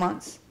 6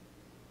 months.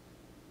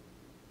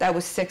 That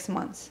was 6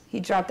 months. He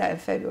dropped that in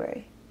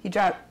February. He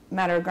dropped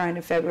Matter of Grind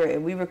in February.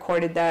 We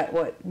recorded that,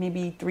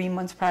 maybe 3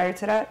 months prior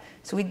to that?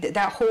 So we did,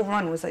 that whole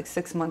run was like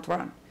 6 month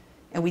run.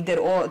 And we got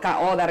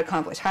all that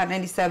accomplished. Hot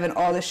 97,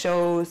 all the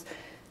shows,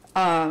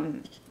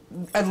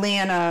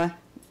 Atlanta,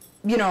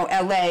 you know,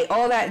 LA,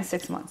 all that in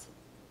 6 months.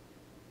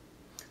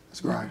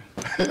 That's grind.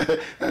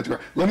 That's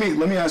grind.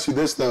 Let me ask you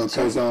this though,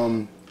 because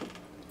I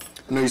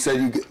know you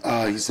said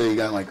you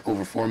got like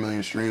over 4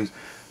 million streams.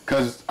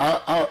 Because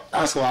I'll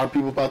ask a lot of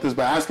people about this,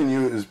 but asking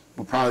you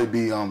would probably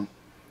be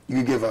you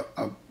could give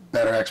a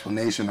better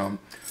explanation.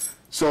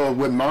 So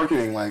with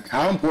marketing, like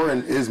how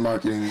important is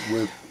marketing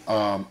with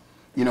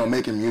you know,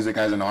 making music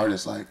as an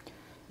artist? Like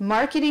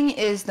marketing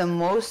is the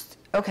most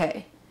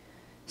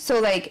so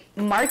like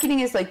marketing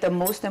is like the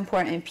most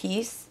important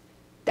piece.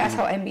 That's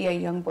how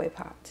NBA Youngboy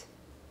popped.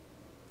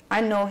 I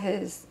know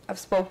I've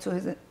spoke to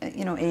his,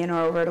 you know,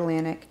 A&R over at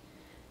Atlantic.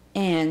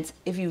 And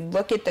if you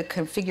look at the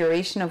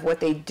configuration of what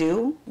they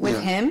do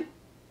with him,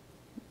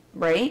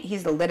 right?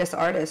 He's the littest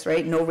artist,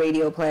 right? No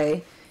radio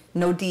play,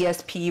 no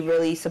DSP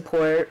really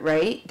support,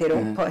 right? They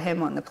don't put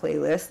him on the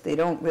playlist. They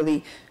don't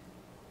really,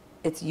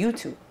 it's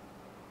YouTube.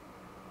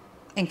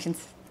 And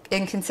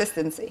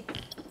consistency.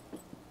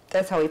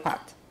 That's how he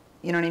popped.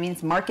 You know what I mean?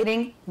 It's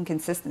marketing and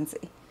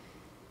consistency.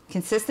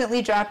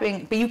 Consistently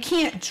dropping, but you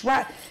can't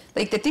drop,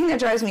 like the thing that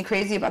drives me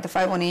crazy about the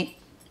 518,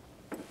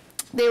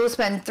 they will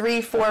spend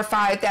 $3,000,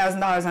 $4,000,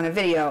 $5,000 on a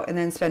video and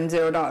then spend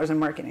 $0 in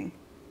marketing.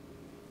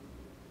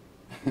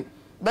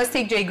 Let's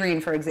take Jay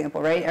Green, for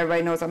example, right?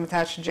 Everybody knows I'm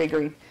attached to Jay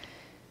Green.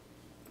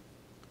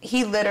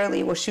 He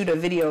literally will shoot a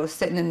video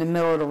sitting in the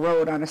middle of the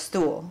road on a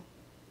stool.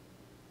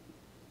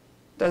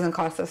 Doesn't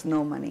cost us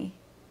no money.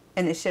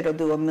 And this shit will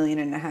do 1.5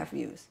 million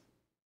views.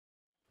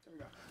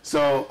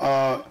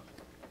 So,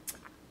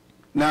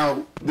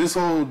 now, this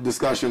whole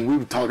discussion, we've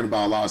been talking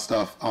about a lot of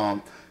stuff.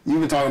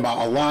 You've been talking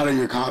about a lot of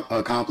your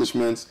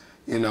accomplishments,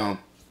 you know,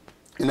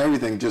 and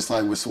everything, just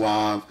like with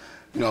Suave,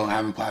 you know,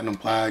 having platinum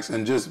plaques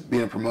and just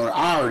being a promoter.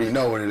 I already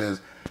know what it is.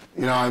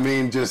 You know what I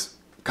mean? Just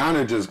kind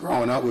of just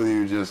growing up with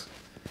you, just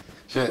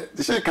shit.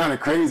 This shit kind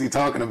of crazy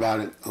talking about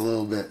it a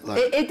little bit.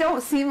 Like, it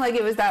don't seem like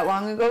it was that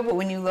long ago, but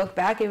when you look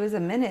back, it was a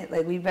minute.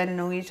 Like, we've been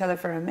knowing each other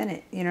for a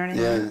minute. You know what I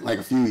mean? Yeah, like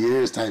a few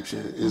years type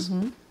shit.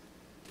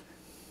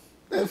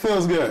 It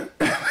feels good.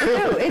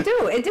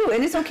 It do.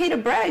 And it's okay to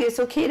brag. It's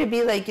okay to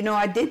be like, you know,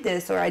 I did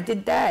this or I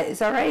did that.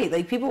 It's all right.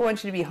 Like, people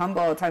want you to be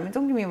humble all the time. And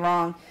don't get me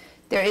wrong.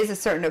 There is a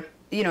certain,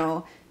 you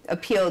know,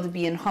 appeal to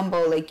being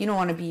humble. Like, you don't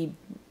want to be,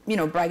 you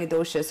know,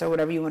 braggadocious or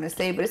whatever you want to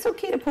say. But it's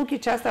okay to poke your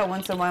chest out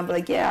once in a while and be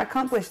like, yeah, I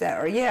accomplished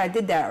that. Or, yeah, I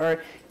did that.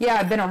 Or, yeah,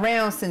 I've been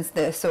around since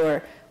this.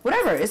 Or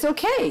whatever. It's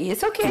okay.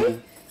 It's okay.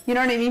 You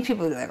know what I mean?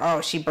 People are like,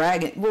 oh, she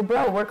bragging. Well,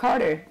 bro, work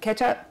harder.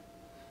 Catch up.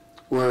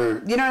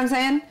 Word. You know what I'm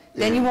saying?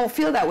 Then you won't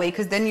feel that way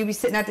because then you'll be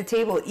sitting at the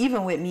table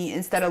even with me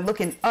instead of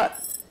looking up.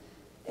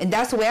 And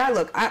that's the way I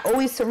look. I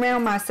always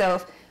surround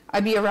myself. I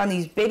be around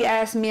these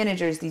big-ass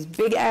managers, these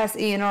big-ass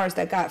A&Rs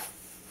that got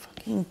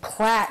fucking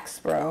plaques,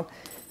 bro.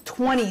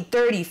 20,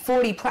 30,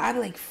 40 plaques. I be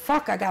like,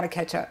 fuck, I got to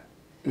catch up.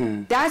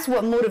 That's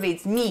what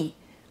motivates me.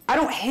 I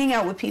don't hang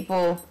out with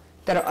people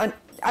that are,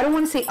 I don't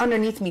want to say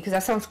underneath me because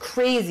that sounds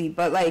crazy,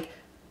 but like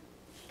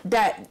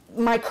that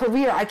my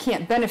career I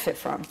can't benefit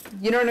from.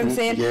 You know what I'm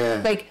saying?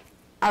 Yeah. Like,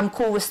 I'm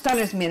cool with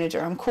Stunner's manager.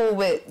 I'm cool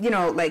with, you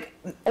know, like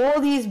all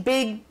these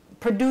big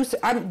producers.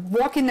 I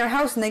walk in their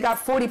house and they got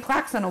 40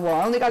 plaques on the wall.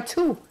 I only got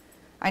 2.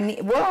 I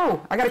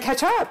got to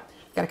catch up.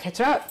 Got to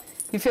catch up.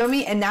 You feel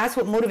me? And that's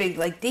what motivates.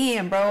 Like,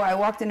 damn, bro, I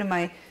walked into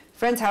my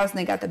friend's house and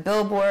they got the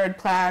Billboard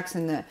plaques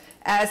and the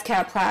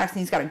ASCAP plaques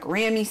and he's got a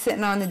Grammy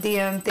sitting on the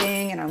damn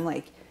thing. And I'm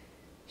like,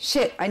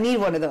 shit, I need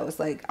one of those.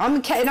 Like,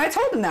 and I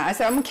told him that. I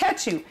said, I'm going to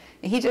catch you.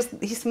 And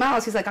he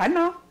smiles. He's like, I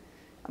know.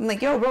 I'm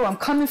like, yo, bro, I'm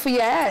coming for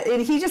your ass. And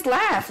he just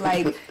laughed.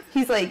 Like,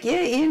 he's like,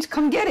 yeah, Inch,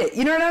 come get it.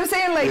 You know what I'm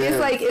saying? Like,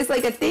 it's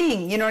like a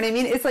thing. You know what I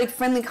mean? It's like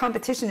friendly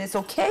competition. It's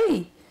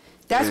okay.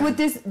 That's what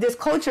this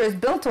culture is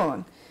built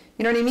on.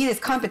 You know what I mean? It's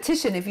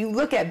competition. If you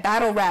look at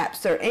battle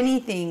raps or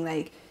anything,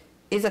 like,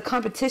 it's a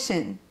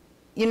competition.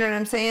 You know what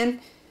I'm saying?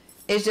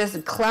 It's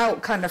just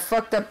clout kind of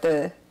fucked up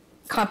the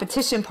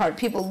competition part.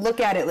 People look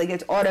at it like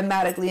it's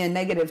automatically a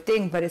negative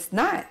thing, but it's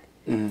not.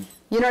 You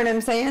know what I'm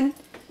saying?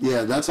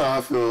 Yeah, that's how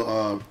I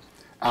feel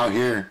out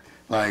here.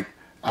 Like,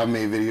 I've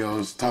made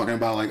videos talking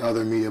about like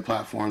other media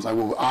platforms, like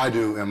what I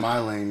do in my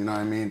lane, you know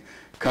what I mean?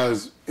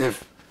 Because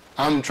if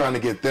I'm trying to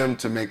get them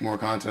to make more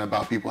content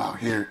about people out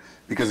here,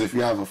 because if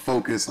you have a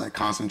focused, like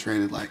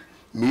concentrated, like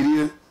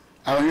media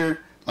out here,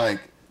 like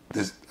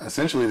this,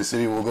 essentially the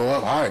city will go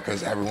up higher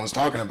because everyone's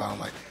talking about them,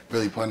 like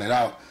really putting it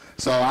out.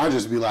 So I'll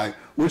just be like,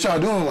 what y'all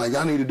doing? Like,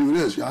 y'all need to do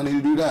this. Y'all need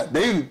to do that.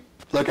 They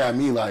look at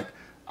me like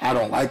I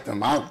don't like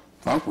them. I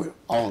fuck with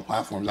all the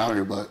platforms out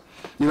here, but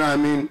you know what I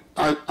mean?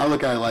 I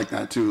look at it like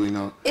that too, you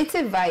know? It's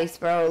advice,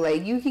 bro.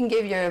 Like, you can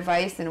give your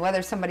advice, and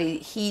whether somebody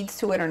heeds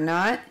to it or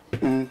not,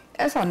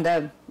 that's on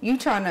them. You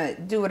trying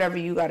to do whatever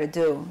you got to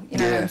do. You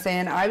know what I'm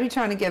saying? I be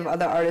trying to give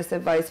other artists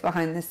advice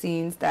behind the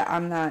scenes that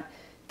I'm not,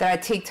 that I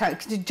take time,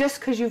 just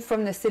because you're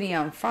from the city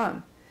I'm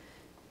from.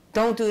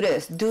 Don't do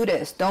this, do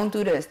this, don't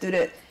do this, do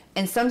that.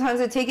 And sometimes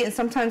they take it and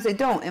sometimes they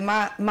don't. And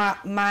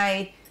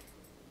my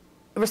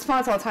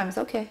response all the time is,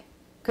 okay.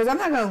 Because I'm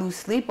not going to lose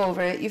sleep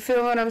over it. You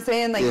feel what I'm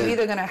saying? Like, you're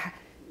either going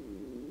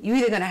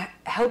to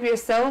help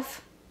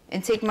yourself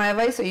and take my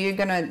advice, or you're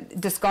going to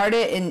discard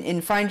it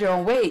and find your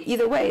own way.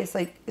 Either way, it's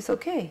like, it's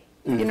okay.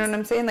 You know what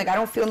I'm saying? Like, I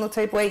don't feel no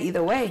type way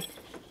either way.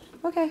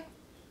 Okay.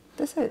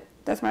 That's it.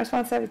 That's my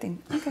response to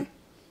everything. Okay.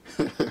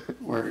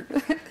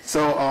 Word.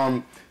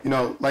 So, you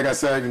know, like I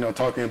said, you know,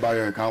 talking about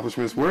your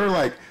accomplishments, what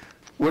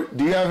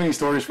do you have any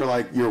stories for,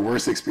 like, your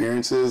worst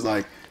experiences,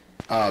 like,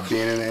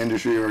 being in the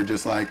industry, or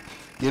just, like,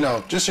 you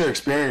know, just your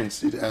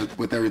experience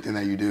with everything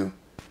that you do?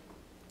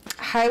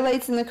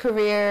 Highlights in the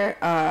career,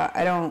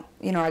 I don't,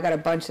 you know, I got a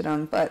bunch of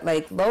them, but,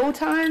 like, low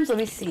times, let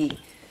me see.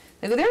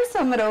 Like, there's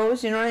some of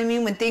those, you know what I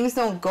mean, when things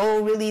don't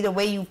go really the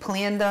way you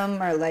planned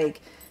them, or,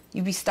 like,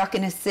 you be stuck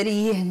in a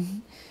city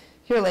and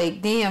you're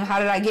like, damn, how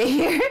did I get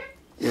here?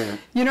 Yeah.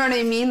 You know what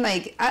I mean?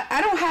 Like,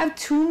 I don't have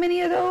too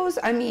many of those.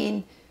 I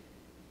mean,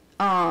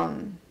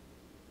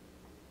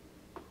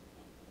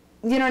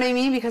 you know what I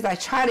mean? Because I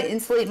try to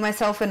insulate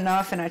myself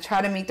enough, and I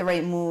try to make the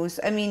right moves.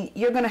 I mean,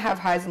 you're going to have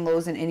highs and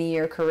lows in any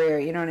year career.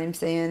 You know what I'm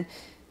saying?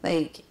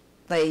 Like,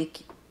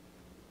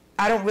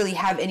 I don't really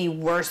have any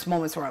worst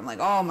moments where I'm like,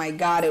 oh my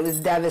God, it was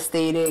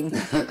devastating.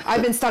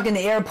 I've been stuck in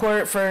the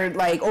airport for,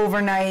 like,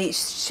 overnight,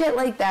 shit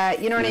like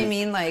that. You know what I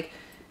mean? Like,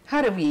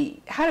 how do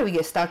we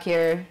get stuck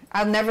here?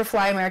 I'll never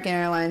fly American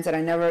Airlines, and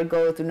I never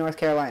go through North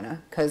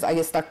Carolina because I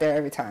get stuck there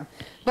every time.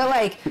 But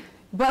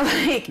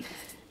like,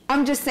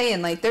 I'm just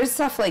saying, like, there's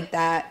stuff like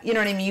that. You know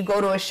what I mean? You go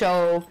to a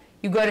show,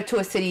 you go to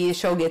a city, a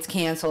show gets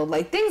canceled,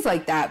 like, things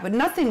like that. But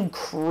nothing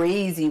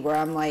crazy where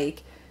I'm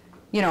like,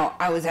 you know,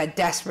 I was at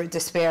desperate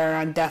despair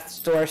on death's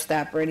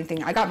doorstep or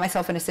anything. I got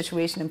myself in a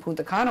situation in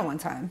Punta Cana one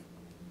time.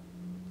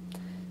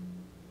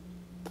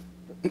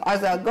 I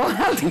was going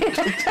out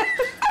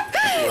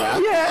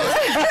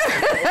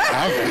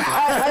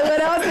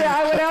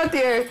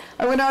there.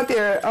 I went out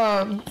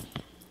there.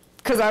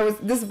 Because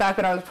this is back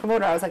when I was a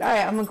promoter. I was like, all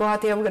right, I'm going to go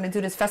out there. We're going to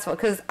do this festival.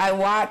 Because I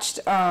watched,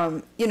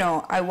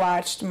 I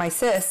watched my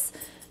sis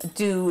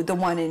do the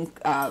one in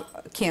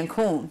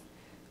Cancun.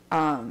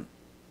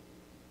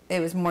 It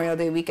was Memorial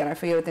Day weekend. I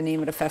forget what the name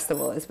of the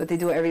festival is, but they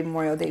do it every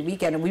Memorial Day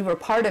weekend. And we were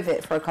part of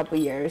it for a couple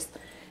years.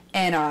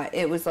 And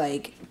it was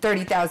like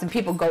 30,000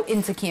 people go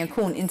into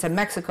Cancun, into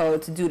Mexico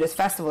to do this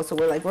festival. So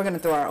we're like, we're going to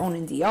throw our own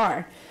in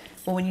DR.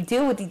 Well, when you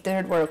deal with the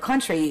third world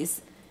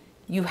countries,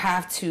 you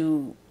have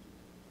to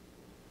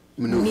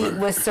meet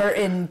with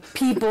certain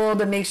people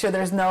to make sure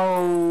there's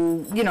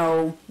no, you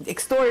know,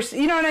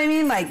 extortion. You know what I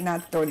mean? Like,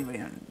 not throw anybody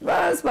on the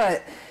bus,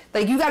 but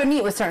like, you got to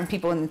meet with certain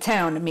people in the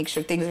town to make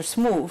sure things are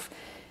smooth.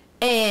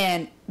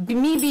 And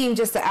me being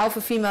just the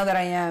alpha female that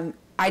I am,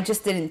 I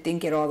just didn't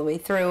think it all the way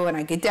through. And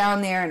I get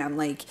down there and I'm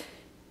like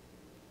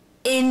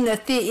in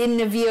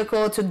the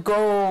vehicle to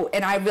go,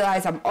 and I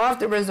realize I'm off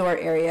the resort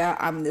area.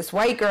 I'm this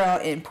white girl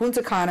in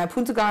Punta Cana.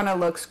 Punta Cana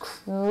looks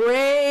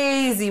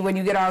crazy when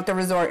you get out the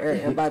resort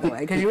area, by the way,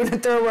 because you're in a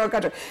third world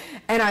country.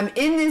 And I'm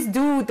in this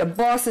dude, the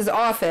boss's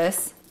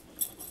office,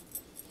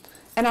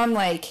 and I'm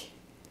like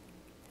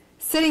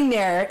sitting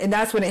there, and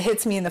that's when it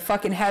hits me in the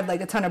fucking head like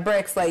a ton of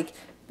bricks, like,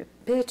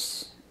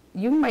 bitch,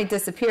 you might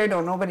disappear,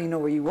 don't nobody know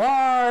where you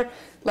are.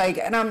 Like,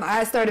 and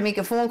I started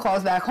making phone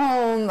calls back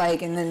home,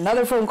 like, and then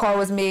another phone call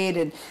was made,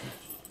 and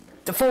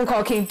the phone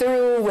call came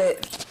through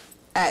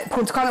at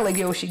Punta Cana, like,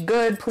 yo, she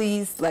good,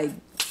 please, like,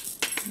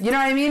 you know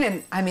what I mean?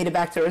 And I made it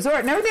back to the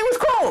resort, and everything was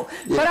cool.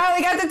 Yeah. But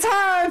at the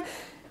time,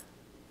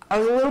 I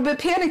was a little bit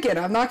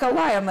panicking, I'm not gonna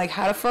lie. I'm like,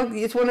 how the fuck,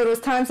 it's one of those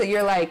times that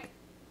you're like,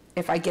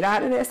 if I get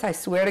out of this, I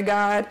swear to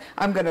God,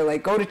 I'm going to,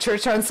 like, go to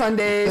church on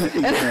Sundays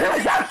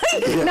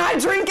and not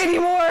drink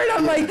anymore. And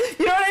I'm like,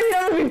 you know what I mean?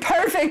 That would be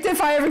perfect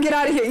if I ever get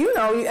out of here. You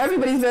know,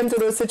 everybody's been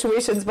through those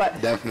situations.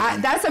 But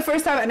that's the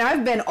first time. And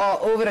I've been all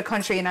over the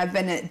country. And I've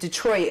been to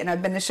Detroit. And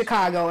I've been to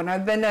Chicago. And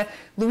I've been to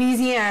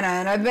Louisiana.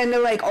 And I've been to,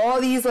 like,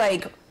 all these,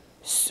 like,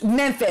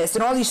 Memphis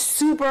and all these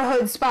super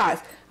hood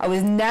spots. I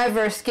was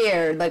never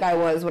scared like I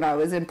was when I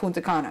was in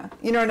Punta Cana.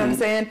 You know what I'm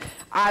saying?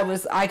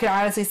 I can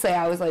honestly say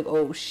I was like,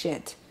 oh,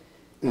 shit.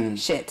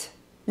 Shit.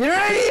 You know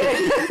what I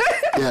mean?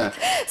 Yeah.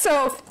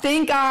 So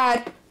thank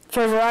God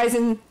for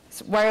Verizon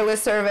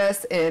wireless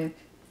service and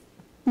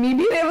me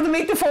being able to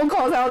make the phone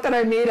calls out that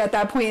I made at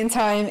that point in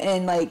time,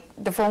 and like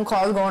the phone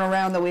calls going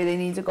around the way they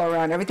need to go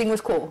around. Everything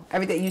was cool.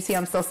 Everything, you see,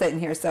 I'm still sitting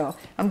here, so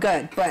I'm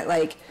good. But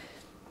like,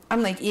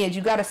 I'm like, Ed,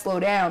 you got to slow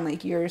down.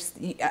 Like,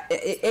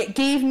 it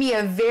gave me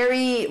a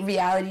very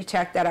reality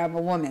check that I'm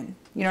a woman.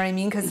 You know what I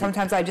mean? Because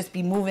sometimes I just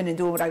be moving and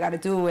doing what I got to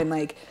do, and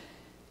like,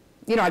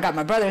 you know, I got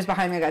my brothers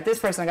behind me, I got this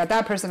person, I got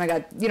that person, I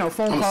got, you know,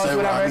 phone calls, say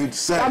what I whatever. need to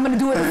say. I'm gonna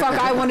do what the fuck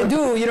I want to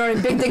do, you know what I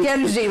mean? Big dick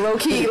energy, low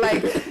key,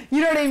 like,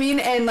 you know what I mean?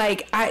 And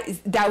like,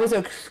 that was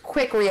a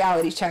quick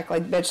reality check,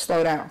 like, bitch,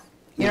 slow down.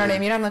 You know what I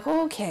mean? I'm like,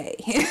 okay.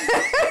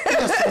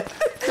 Yes,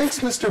 thanks,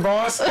 Mr.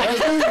 Boss. I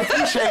really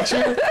appreciate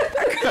you.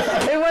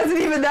 It wasn't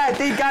even that.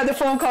 Thank God the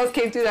phone calls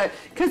came through that.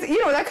 Because, you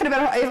know, that could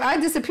have been, if I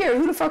disappeared,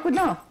 who the fuck would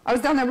know? I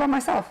was down there by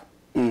myself.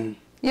 You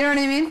know what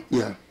I mean?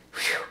 Yeah.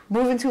 Whew,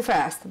 moving too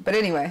fast. But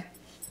anyway.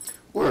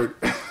 Word.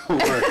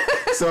 Word.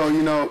 So,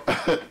 you know,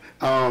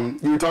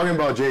 you were talking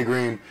about Jay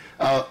Green.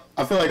 I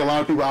feel like a lot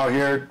of people out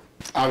here,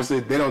 obviously,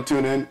 they don't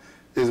tune in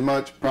as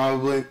much,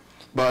 probably.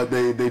 But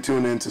they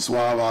tune in to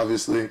Suave,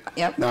 obviously.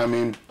 Yep. Know what I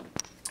mean?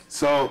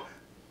 So,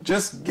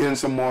 just getting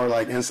some more,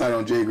 like, insight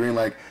on Jay Green.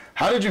 Like,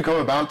 how did you come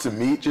about to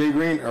meet Jay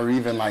Green or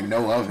even, like,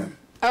 know of him?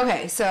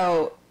 Okay,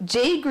 so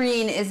Jay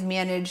Green is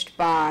managed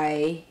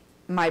by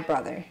my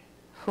brother,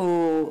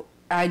 who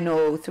I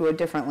know through a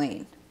different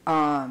lane.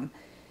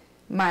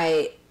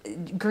 My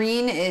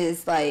Green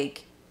is,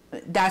 like,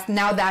 that's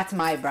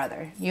my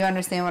brother. You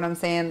understand what I'm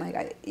saying?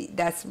 Like,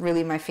 that's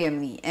really my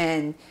family.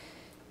 And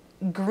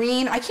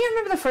Green, I can't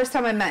remember the first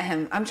time I met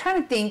him. I'm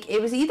trying to think. It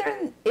was in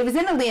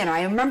Atlanta.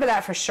 I remember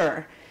that for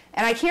sure.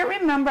 And I can't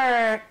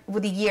remember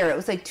the year. It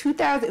was like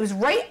 2000. It was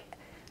right,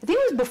 I think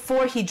it was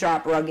before he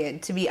dropped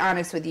Rugged, to be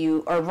honest with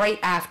you, or right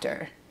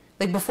after.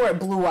 Like before it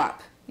blew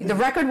up. The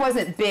record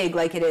wasn't big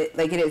like it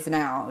is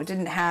now. It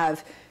didn't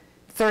have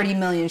 30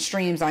 million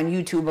streams on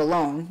YouTube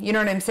alone. You know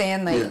what I'm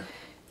saying? Like,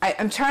 yeah.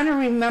 I'm trying to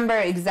remember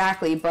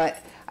exactly, but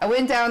I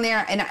went down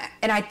there,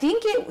 and I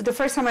think the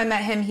first time I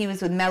met him, he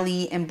was with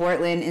Melly and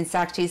Bortland and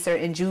Sock Chaser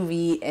and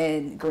Juvie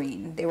and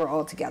Green. They were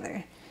all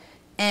together.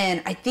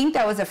 And I think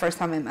that was the first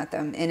time I met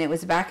them. And it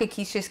was back at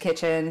Keisha's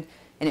Kitchen,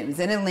 and it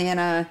was in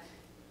Atlanta.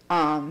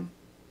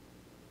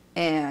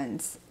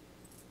 And,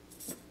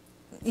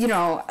 you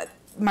know,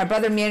 my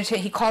brother managed it.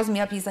 He calls me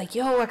up. He's like,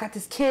 yo, I got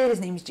this kid. His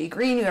name's Jay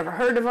Green. You ever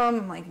heard of him?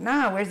 I'm like,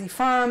 nah, where's he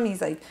from?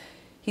 He's like,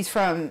 he's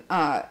from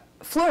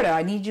Florida.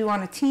 I need you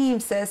on a team,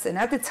 sis. And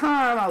at the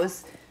time, I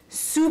was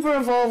super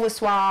involved with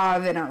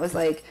Suave, and I was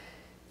like,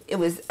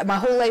 my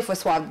whole life was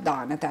Suave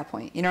Don at that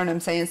point. You know what I'm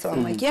saying? So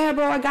I'm like, yeah,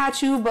 bro, I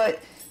got you. But,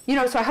 you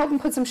know, so I helped him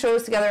put some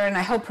shows together, and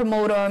I helped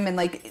promote them, and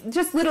like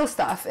just little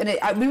stuff. And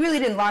we really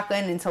didn't lock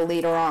in until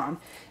later on.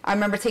 I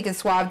remember taking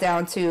Suave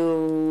down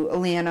to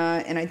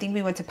Atlanta, and I think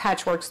we went to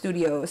Patchwork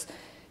Studios,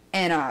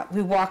 and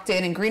we walked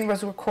in, and Green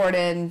was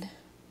recording,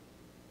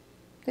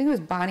 I think it was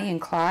Bonnie and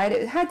Clyde.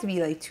 It had to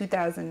be like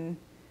 2000.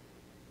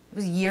 It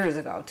was years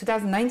ago,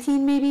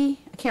 2019 maybe?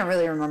 I can't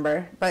really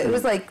remember. But it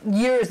was like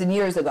years and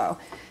years ago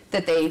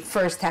that they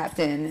first tapped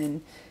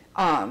in.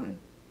 And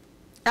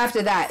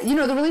after that, you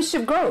know, the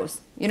relationship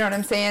grows. You know what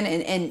I'm saying?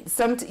 And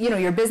you know,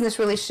 your business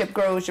relationship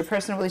grows, your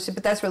personal relationship,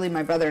 but that's really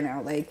my brother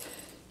now. Like,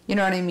 you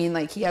know what I mean?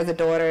 Like, he has a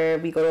daughter.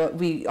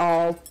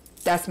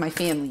 That's my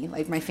family,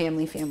 like my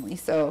family.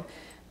 So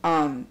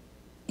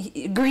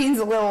Green's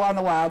a little on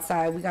the wild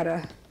side.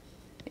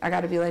 I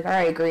gotta be like, all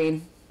right,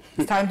 Green.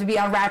 It's time to be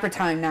on rapper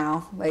time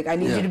now. Like, I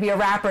need you to be a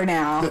rapper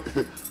now.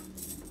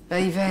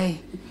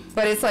 Baby.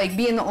 But it's like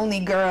being the only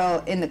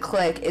girl in the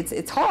clique,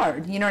 it's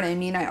hard. You know what I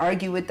mean? I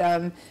argue with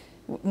them.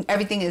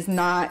 Everything is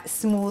not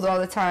smooth all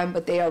the time,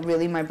 but they are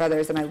really my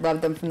brothers, and I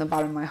love them from the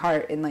bottom of my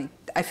heart. And like,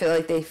 I feel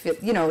like they feel,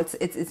 you know,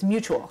 it's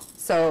mutual.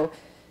 So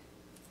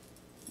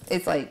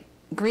it's like,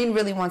 Green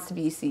really wants to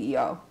be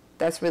CEO.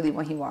 That's really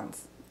what he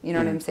wants. You know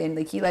what I'm saying?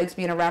 Like, he likes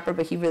being a rapper,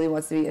 but he really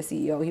wants to be a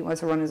CEO. He wants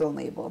to run his own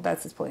label.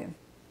 That's his plan.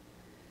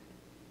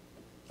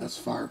 That's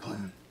a fire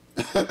plan.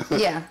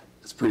 Yeah.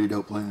 It's a pretty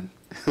dope plan.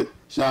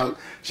 Shout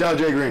out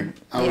Jay Green.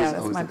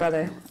 That's my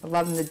brother. I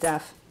love him to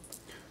death.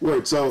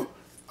 Word. So,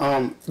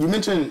 you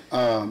mentioned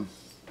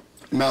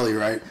Melly,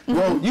 right?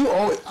 Well, you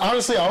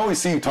honestly, I always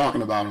see you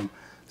talking about him.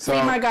 So,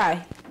 He's my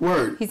guy.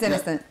 Word. He's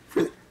innocent.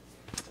 Yeah.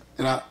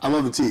 And I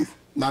love the teeth.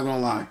 Not gonna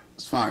lie,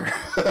 it's fire.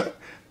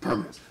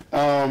 Permanent.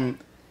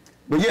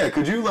 But yeah,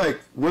 could you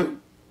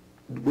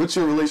what's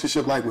your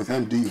relationship like with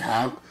him? Do you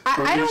have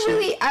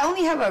I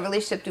only have a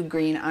relationship through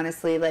Green,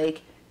 honestly.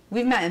 Like,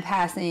 we've met in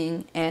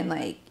passing, and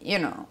like, you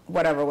know,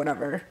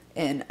 whatever.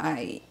 And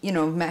I, you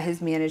know, met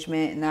his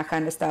management and that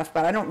kind of stuff,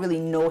 but I don't really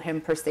know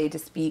him per se to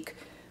speak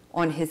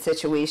on his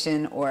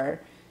situation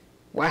or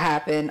what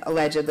happened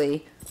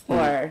allegedly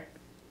or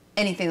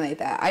anything like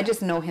that. I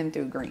just know him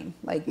through Green.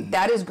 Like,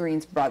 that is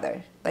Green's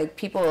brother. Like,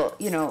 people,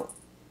 you know,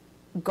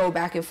 go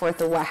back and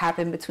forth of what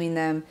happened between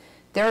them.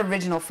 Their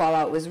original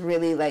fallout was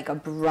really like a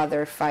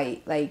brother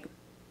fight, like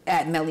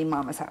at Melly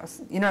Mama's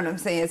house. You know what I'm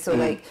saying? So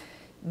like,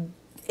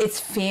 it's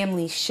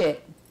family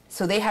shit.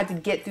 So they had to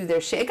get through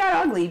their shit. It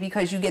got ugly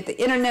because you get the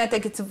internet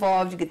that gets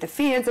involved, you get the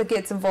fans that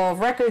gets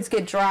involved, records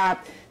get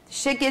dropped,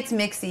 shit gets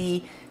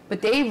mixy,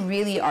 but they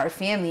really are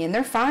family, and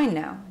they're fine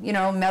now. You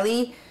know,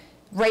 Melly,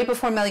 right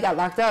before Melly got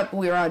locked up,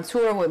 we were on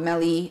tour with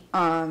Melly.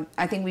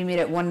 I think we made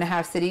it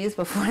 1.5 cities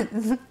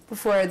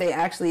before they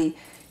actually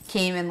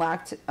came and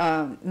locked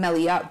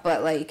Melly up.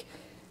 But like,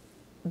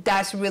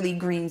 that's really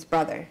Green's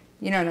brother.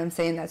 You know what I'm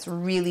saying? That's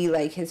really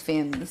like his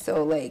family.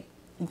 So like,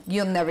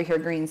 you'll never hear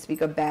Green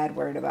speak a bad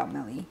word about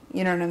Melly.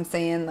 You know what I'm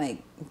saying?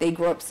 Like, they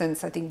grew up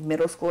since, I think,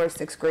 middle school or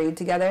 6th grade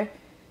together.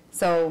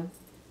 So,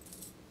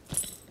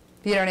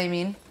 you know what I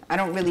mean? I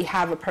don't really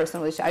have a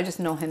personal relationship. I just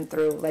know him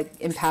through, like,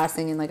 in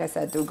passing and, like I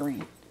said, through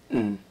Green.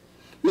 Mm.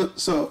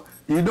 So,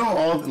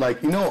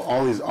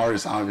 all these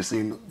artists,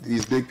 obviously,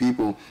 these big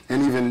people,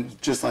 and even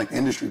just, like,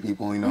 industry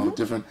people,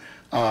 different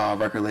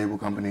record label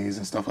companies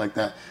and stuff like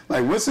that.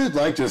 Like, what's it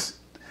like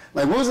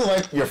what was it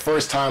like your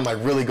first time, like,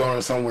 really going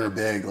to somewhere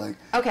big? Like,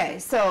 okay,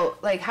 so,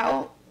 like,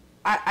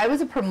 I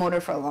was a promoter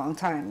for a long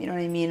time, you know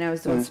what I mean? I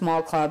was doing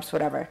small clubs,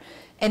 whatever.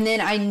 And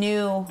then I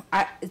knew,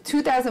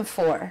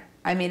 2004,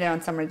 I made it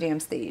on Summer Jam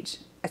stage.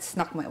 I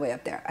snuck my way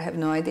up there. I have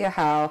no idea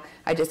how.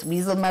 I just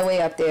weaseled my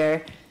way up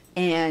there,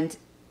 and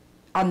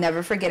I'll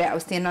never forget it. I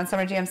was standing on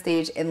Summer Jam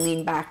stage, and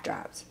Lean Back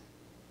dropped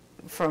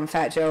from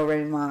Fat Joe,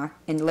 Ray Ma,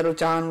 and Little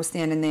John was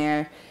standing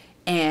there,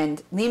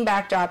 and Lean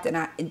Back dropped,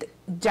 and the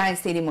Giant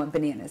Stadium went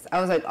bananas.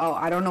 I was like, oh,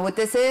 I don't know what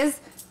this is,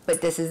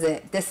 but this is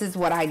it. This is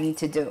what I need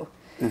to do.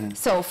 Mm-hmm.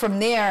 So from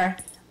there,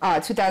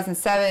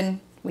 2007,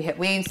 we hit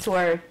Wayne's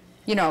tour.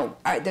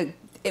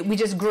 We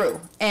just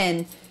grew.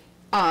 And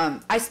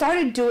I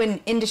started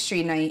doing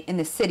industry night in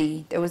the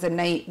city. There was a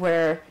night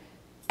where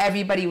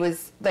everybody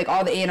was, like,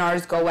 all the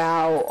A&Rs go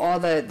out, all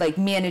the, like,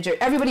 manager,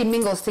 everybody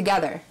mingles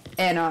together.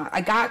 And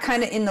I got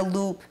kind of in the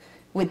loop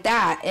with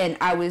that, and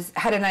I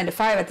had a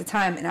 9-to-5 at the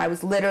time, and I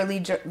was literally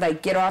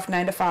get off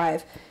 9 to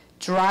 5,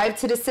 drive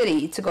to the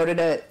city to go to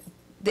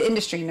the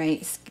industry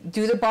nights,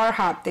 do the bar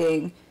hop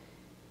thing,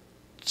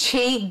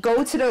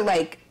 go to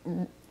the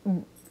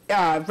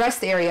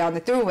rest area on the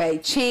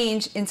thruway,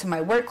 change into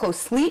my work clothes,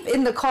 sleep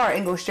in the car,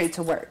 and go straight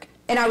to work.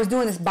 And I was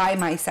doing this by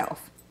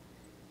myself.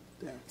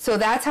 Yeah. So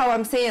that's how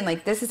I'm saying,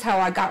 like, this is how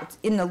I got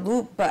in the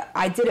loop, but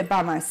I did it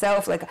by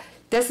myself. Like,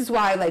 this is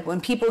why, like, when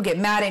people get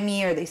mad at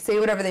me or they say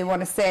whatever they want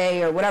to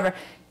say or whatever,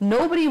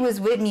 nobody was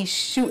with me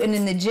shooting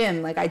in the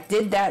gym. Like, I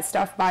did that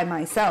stuff by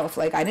myself.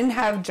 Like, I didn't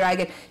have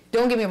dragging.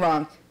 Don't get me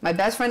wrong. My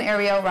best friend,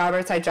 Ariel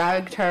Roberts, I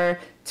dragged her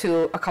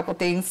to a couple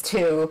things,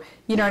 too.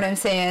 You know what I'm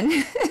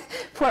saying?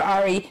 Poor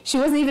Ari. She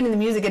wasn't even in the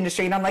music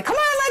industry. And I'm like, come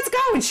on, let's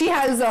go. And she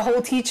has a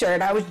whole teacher.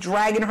 And I was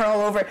dragging her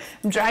all over.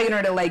 I'm dragging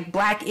her to, like,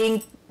 Black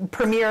Ink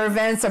premiere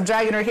events. I'm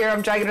dragging her here.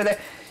 I'm dragging her there.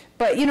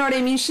 But you know what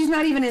I mean? She's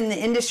not even in the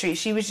industry.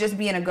 She was just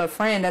being a good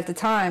friend at the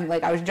time.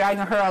 Like, I was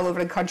dragging her all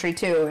over the country,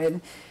 too.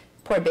 And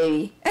poor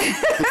baby.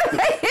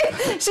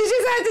 She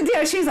just had to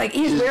deal. She's like,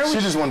 Ian, where was... She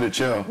just wanted to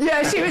chill.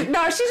 Yeah,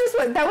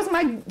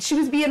 she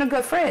was being a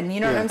good friend. You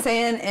know what I'm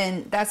saying?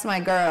 And that's my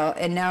girl.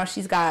 And now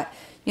she's got,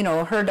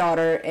 her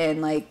daughter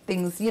and, like,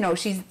 things,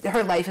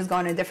 her life has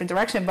gone in a different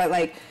direction. But,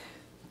 like,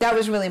 that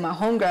was really my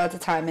homegirl at the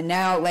time. And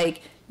now,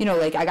 like,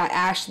 I got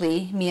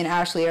Ashley. Me and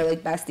Ashley are,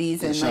 like,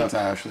 besties. And shout out to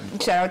Ashley.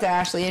 Shout out to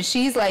Ashley. And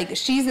she's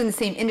in the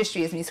same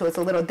industry as me, so it's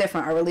a little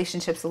different. Our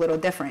relationship's a little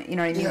different. You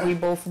know what I mean? Yeah. We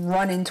both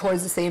running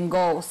towards the same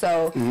goal.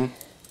 So,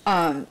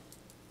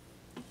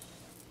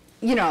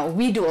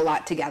 we do a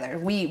lot together.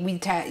 We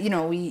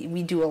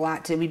do a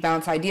lot. We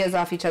bounce ideas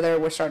off each other.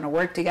 We're starting to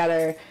work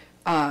together.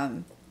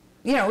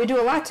 We do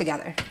a lot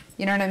together.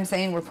 You know what I'm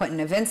saying? We're putting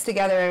events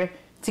together,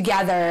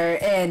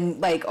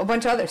 and, like, a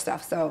bunch of other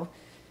stuff. So,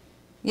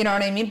 you know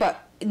what I mean?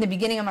 But in the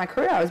beginning of my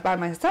career, I was by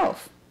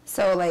myself.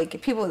 So,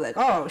 like, people were like,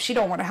 oh, she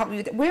don't want to help me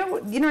with it.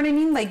 You know what I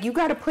mean? Like, you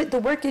got to put the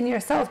work in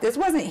yourself. This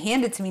wasn't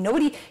handed to me.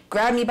 Nobody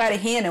grabbed me by the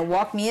hand and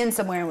walked me in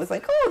somewhere and was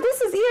like, oh,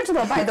 this is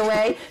Angela, by the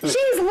way.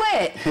 She's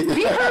lit.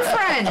 Be her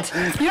friend.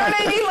 You know what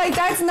I mean? Like,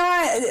 that's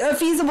not a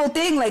feasible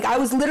thing. Like, I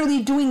was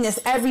literally doing this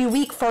every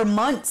week for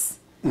months.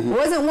 Mm-hmm. It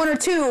wasn't 1 or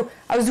 2.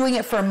 I was doing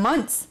it for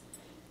months.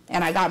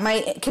 And I got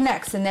my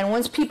connects. And then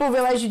once people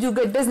realize you do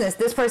good business,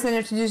 this person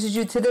introduces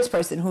you to this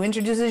person, who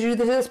introduces you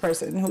to this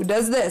person, who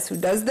does this, who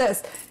does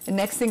this. And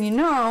next thing you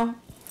know,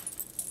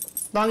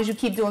 as long as you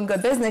keep doing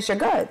good business, you're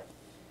good.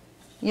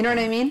 You know what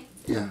I mean?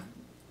 Yeah.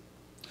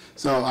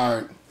 So, all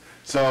right.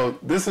 So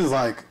this is,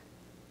 like,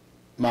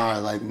 my,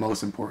 like,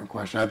 most important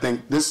question. I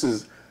think this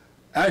is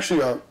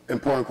actually an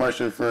important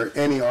question for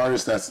any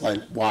artist that's, like,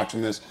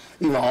 watching this,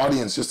 even the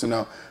audience, just to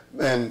know.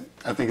 And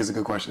I think it's a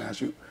good question to ask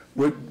you.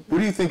 What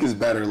do you think is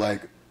better?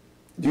 Like,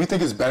 do you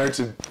think it's better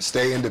to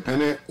stay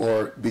independent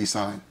or be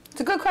signed?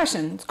 It's a good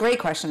question. It's a great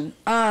question.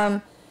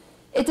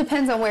 It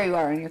depends on where you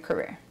are in your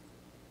career.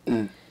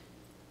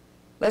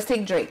 Let's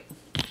take Drake.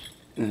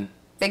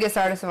 Biggest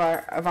artist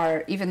of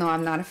our, even though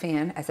I'm not a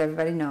fan, as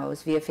everybody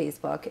knows, via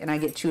Facebook, and I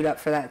get chewed up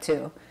for that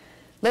too.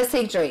 Let's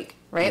take Drake,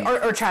 right?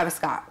 Or Travis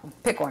Scott.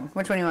 Pick one.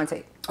 Which one do you want to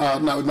take?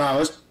 No,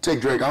 let's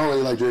take Drake. I don't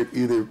really like Drake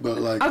either, but,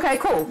 like... Okay,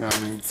 cool. You know what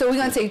I mean? So we're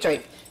going to take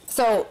Drake.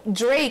 So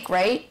Drake,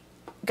 right,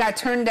 got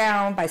turned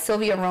down by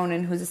Sylvia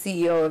Ronan, who's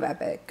the CEO of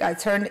Epic. Got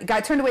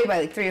turned away by,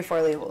 like, 3 or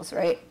 4 labels,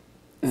 right?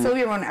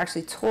 Sylvia Ronan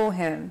actually told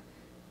him,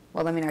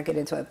 well, let me not get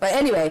into it, but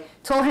anyway,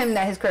 told him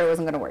that his career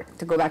wasn't going to work,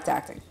 to go back to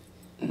acting,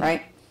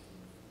 right?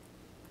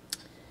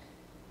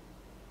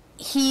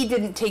 He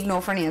didn't take no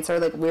for an answer,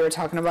 like we were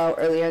talking about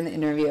earlier in the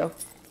interview.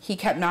 He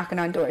kept knocking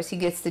on doors. He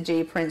gets to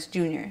Jay Prince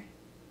Jr.,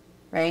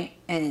 right?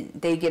 And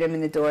they get him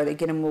in the door. They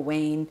get him with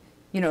Wayne.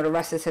 The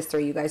rest is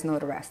history. You guys know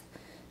the rest.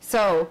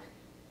 So,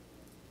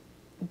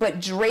 but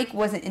Drake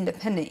wasn't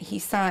independent.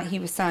 He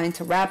was signed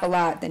to Rap A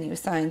Lot, then he was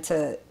signed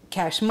to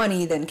Cash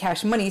Money, then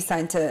Cash Money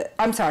signed to,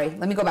 I'm sorry,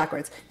 let me go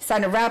backwards. He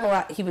signed to Rap A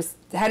Lot. He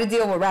had a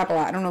deal with Rap A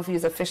Lot. I don't know if he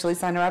was officially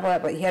signed to Rap A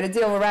Lot, but he had a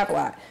deal with Rap A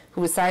Lot,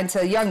 who was signed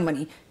to Young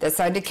Money, that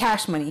signed to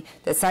Cash Money,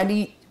 that signed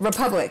to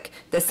Republic,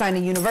 that signed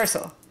to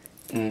Universal.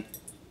 Mm.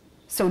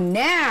 So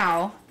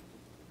now,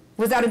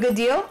 was that a good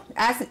deal?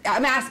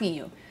 I'm asking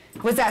you,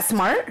 was that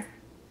smart?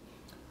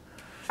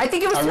 I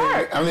think it was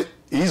smart. I mean,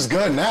 he's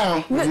good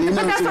now. But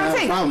that's what I'm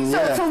saying.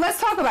 So let's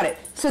talk about it.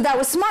 So that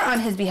was smart on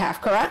his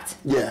behalf, correct?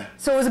 Yeah.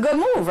 So it was a good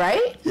move,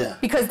 right? Yeah.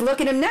 Because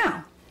look at him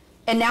now.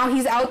 And now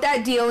he's out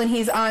that deal and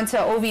he's on to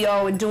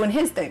OVO and doing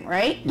his thing,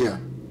 right? Yeah.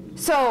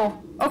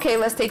 So, okay,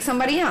 let's take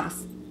somebody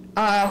else.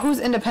 Who's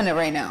independent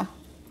right now?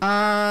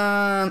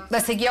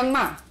 Let's take Young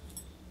Ma.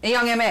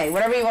 Young MA,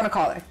 whatever you want to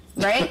call her,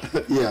 right?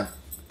 Yeah.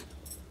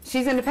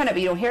 She's independent,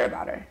 but you don't hear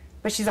about her.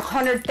 But she's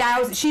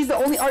 100,000. She's the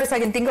only artist I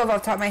can think of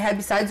off the top of my head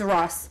besides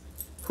Ross,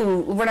 who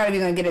we're not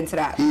even going to get into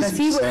that. He's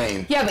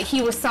insane. Yeah, but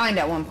he was signed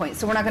at one point,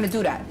 so we're not going to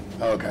do that.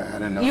 Okay, I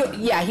didn't know that.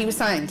 Yeah, he was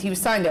signed. He was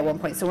signed at one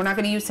point, so we're not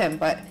going to use him.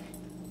 But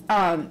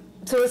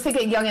so let's take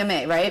a Young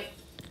MA, right?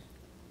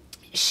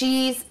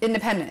 She's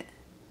independent,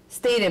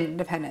 stayed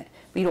independent,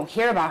 but you don't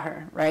hear about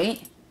her,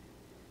 right?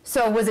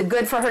 So was it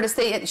good for her to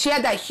stay? She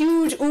had that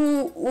huge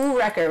ooh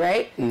record,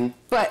 right? Mm-hmm.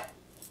 But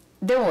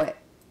then what?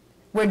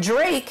 Where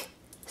Drake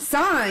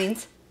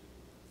signed,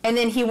 and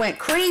then he went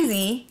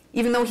crazy,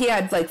 even though he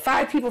had like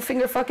 5 people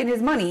finger fucking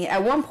his money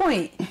at one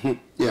point.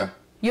 Yeah.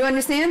 You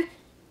understand?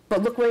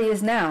 But look where he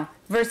is now.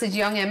 Versus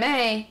Young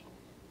MA,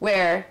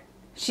 where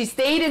she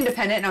stayed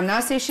independent, and I'm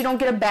not saying she don't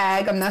get a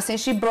bag, I'm not saying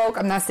she broke,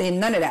 I'm not saying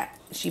none of that.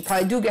 She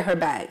probably do get her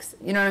bags.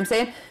 You know what I'm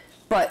saying?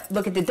 But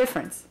look at the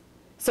difference.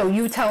 So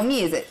you tell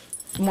me, is it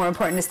more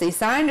important to stay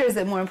signed, or is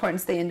it more important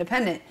to stay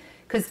independent?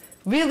 Because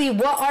really,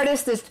 what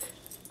artist is...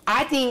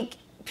 I think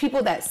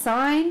people that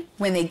sign,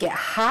 when they get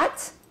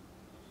hot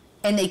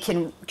and they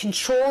can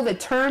control the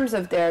terms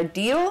of their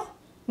deal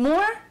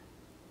more,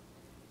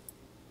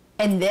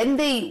 and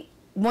then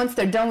once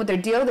they're done with their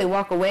deal, they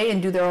walk away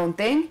and do their own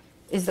thing,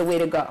 is the way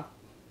to go.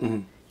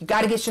 Mm-hmm. You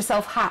got to get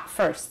yourself hot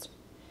first.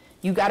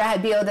 You got to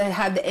be able to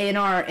have the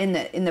A&R in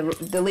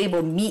the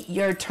label meet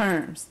your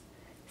terms.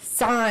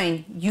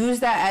 Sign, use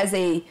that as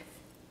a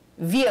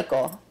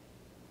vehicle,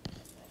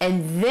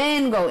 and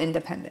then go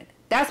independent.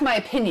 That's my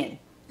opinion.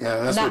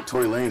 Yeah, that's what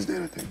Tory Lanez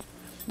did, I think.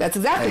 That's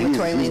exactly what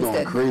Tory Lanez did. He's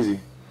going crazy.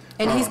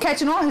 And he's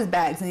catching all his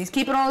bags, and he's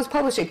keeping all his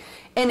publishing.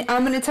 And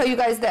I'm going to tell you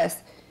guys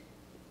this.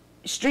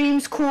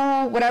 Streams,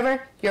 cool,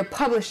 whatever, you're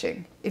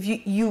publishing. If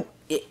you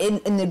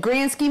in the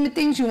grand scheme of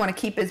things, you want to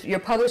keep your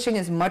publishing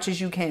as much as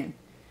you can.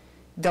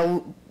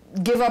 Don't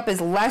give up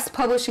as less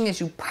publishing as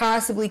you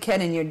possibly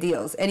can in your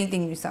deals,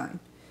 anything you sign.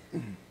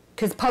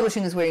 Because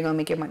publishing is where you're going to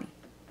make your money.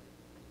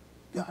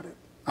 Got it.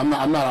 I'm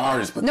not an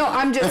artist, but... No,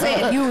 I'm just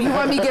saying, you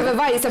want me to give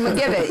advice, I'm going to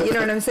give it. You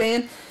know what I'm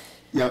saying?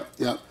 Yep.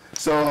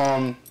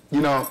 So,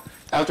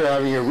 after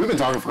having you here, we've been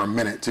talking for a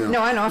minute, too.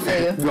 No, I know, I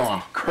feel you.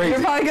 Going crazy.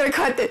 You're probably going to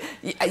cut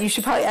you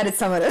should probably edit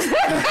some of this.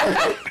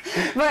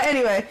 But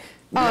anyway,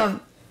 go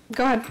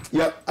ahead.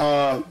 Yep.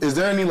 Is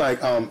there any,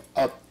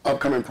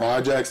 upcoming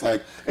projects,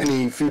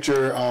 any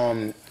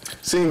future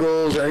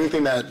singles or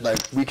anything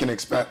that, we can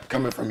expect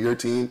coming from your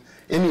team?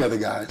 Any other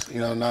guys,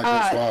 not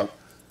just Suave.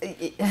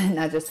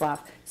 Not just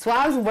Suave.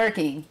 Suave's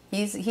working.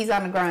 He's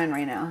on the grind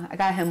right now. I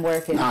got him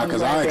working. Nah,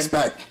 because I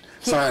expect.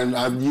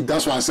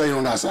 That's why I say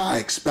on that side. I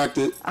expect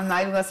it. I'm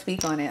not even gonna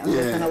speak on it. I'm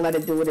just gonna let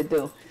it do what it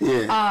do.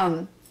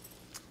 Yeah.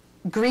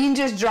 Green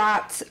just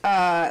dropped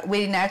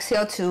Waiting to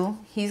Exhale 2.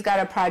 He's got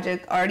a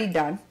project already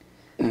done.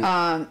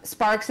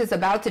 Sparks is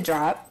about to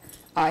drop.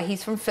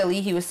 He's from Philly.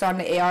 He was signed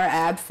to AR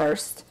Ab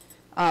first.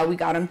 We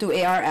got him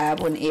through AR Ab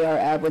when AR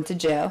Ab went to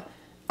jail.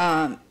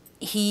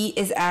 He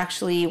is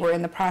actually, we're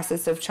in the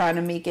process of trying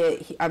to make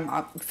it,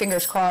 I'm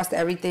fingers crossed,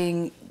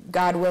 everything,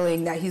 God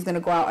willing, that he's going to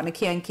go out on a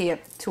Can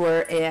Camp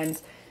tour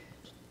and,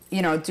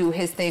 do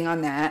his thing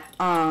on that.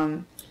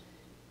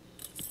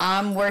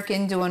 I'm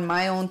working, doing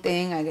my own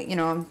thing.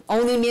 I'm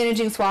only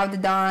managing Suave the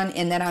Don,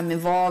 and then I'm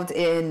involved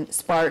in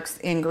Sparks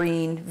and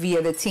Green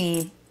via the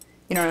team.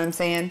 You know what I'm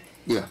saying?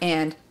 Yeah.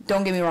 And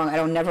don't get me wrong, I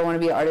don't never want to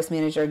be an artist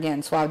manager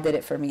again. Suave did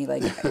it for me,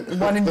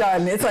 one and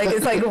done. It's like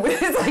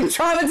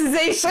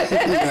traumatization.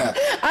 Yeah.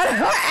 I don't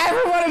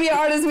ever want to be an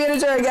artist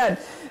manager again.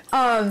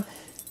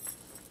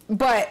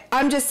 But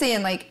I'm just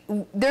saying,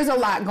 there's a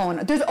lot going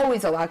on. There's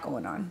always a lot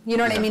going on. You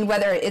know what I mean?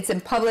 Whether it's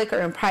in public or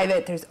in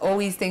private, there's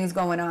always things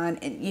going on.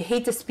 And you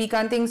hate to speak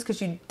on things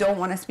because you don't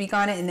want to speak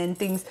on it. And then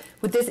things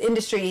with this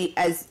industry,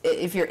 as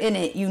if you're in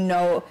it,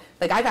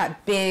 I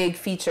got big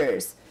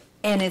features.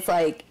 And it's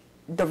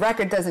the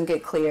record doesn't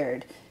get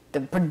cleared.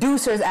 The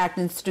producer's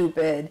acting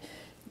stupid.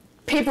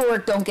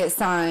 Paperwork don't get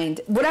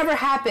signed. Whatever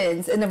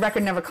happens, and the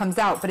record never comes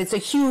out. But it's a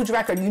huge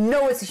record.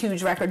 It's a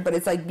huge record, but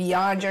it's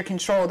beyond your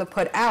control to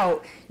put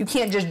out. You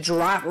can't just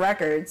drop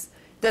records.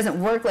 It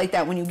doesn't work like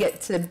that when you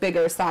get to the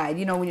bigger side.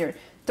 When you're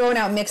throwing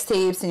out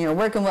mixtapes and you're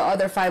working with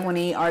other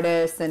 518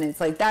 artists, and it's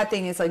like that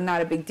thing is like not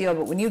a big deal.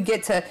 But when you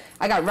get to,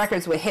 I got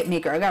records with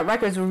Hitmaker, I got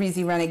records with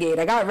Reezy Renegade,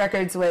 I got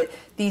records with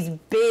these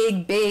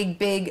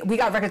big, we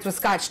got records with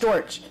Scott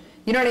Storch.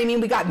 You know what I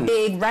mean? We got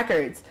big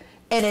records,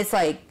 and it's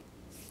like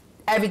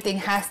everybody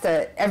has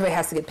to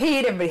get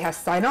paid, everybody has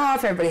to sign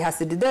off, everybody has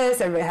to do this,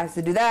 everybody has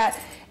to do that,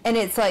 and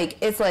it's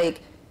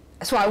like.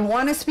 So I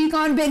want to speak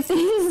on big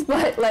things,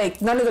 but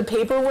like none of the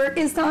paperwork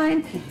is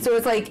signed. So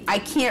it's like I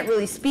can't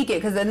really speak it,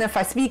 because then if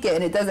I speak it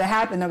and it doesn't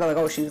happen, they'll go like,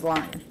 "Oh, she was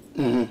lying."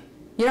 Mm-hmm.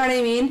 You know what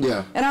I mean?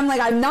 Yeah. And I'm like,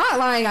 I'm not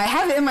lying. I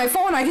have it in my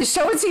phone. I can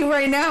show it to you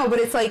right now. But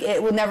it's like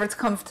it will never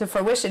come to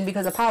fruition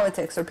because of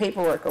politics or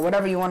paperwork or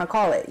whatever you want to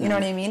call it. You know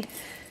what I mean?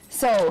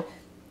 So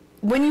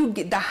when you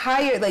get the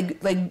higher,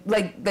 like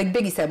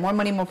Biggie said, more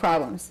money, more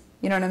problems.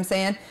 You know what I'm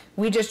saying?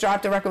 We just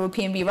dropped a record with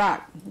P&B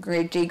Rock.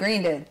 Great Jay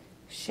Green did.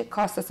 Shit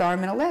cost us an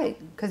arm and a leg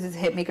because it's a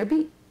Hitmaker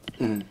beat.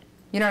 You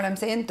know what I'm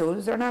saying?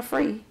 Those are not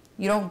free.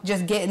 You don't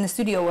just get in the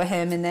studio with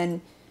him and then...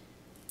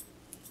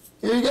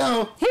 Here you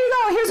go.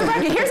 Here's a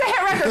record. Here's a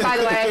hit record, by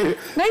the way.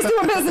 Nice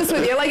doing business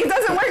with you. Like, it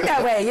doesn't work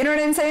that way. You know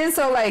what I'm saying?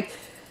 So, like,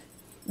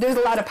 there's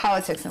a lot of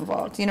politics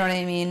involved. You know what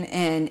I mean?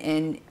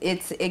 And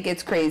it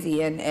gets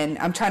crazy. And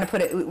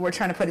we're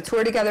trying to put a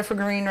tour together for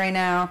Green right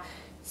now.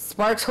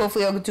 Sparks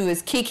hopefully will do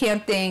his Key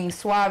Camp thing.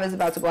 Suave is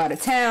about to go out of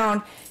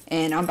town.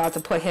 And I'm about to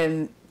put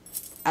him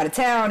out of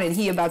town, and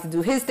he about to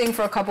do his thing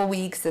for a couple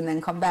weeks and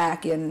then come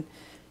back, and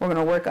we're going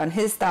to work on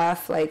his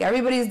stuff. Like,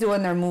 everybody's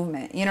doing their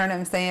movement, you know what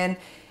I'm saying?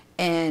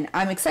 And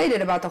I'm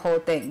excited about the whole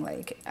thing.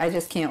 Like, I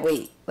just can't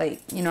wait.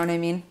 Like, you know what I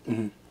mean?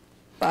 Mm-hmm.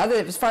 But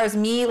as far as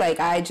me, like,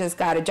 I just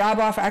got a job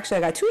offer. Actually,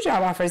 I got 2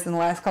 job offers in the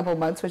last couple of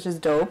months, which is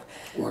dope.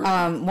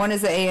 One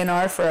is an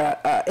A&R for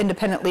a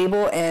independent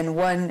label, and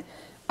one,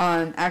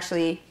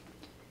 actually,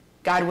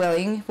 God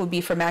willing, will be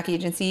for Mac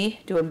Agency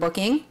doing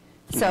booking.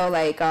 So,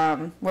 like,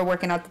 we're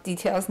working out the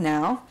details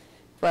now,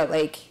 but,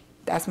 like,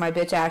 that's my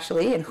bitch,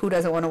 Ashley, and who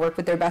doesn't want to work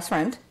with their best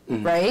friend,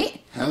 right?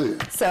 Hell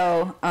yeah.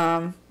 So,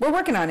 we're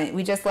working on it.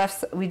 We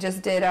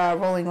just did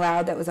Rolling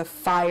Loud. That was a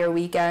fire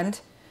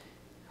weekend.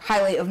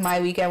 Highlight of my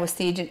weekend was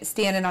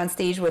standing on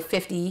stage with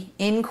 50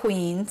 in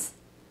Queens.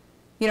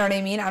 You know what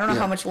I mean? I don't know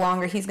how much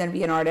longer he's going to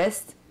be an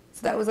artist.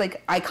 So that was,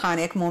 like,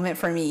 iconic moment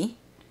for me.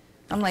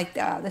 I'm like,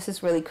 this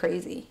is really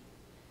crazy.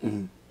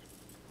 Mm-hmm.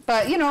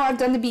 But, you know, I've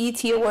done the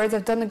BET Awards,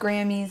 I've done the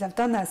Grammys, I've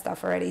done that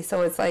stuff already.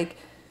 So it's like,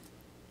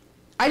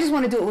 I just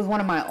want to do it with one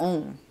of my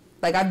own.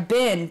 Like, I've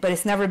been, but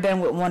it's never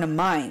been with one of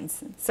mine.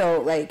 So,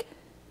 like,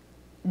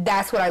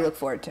 that's what I look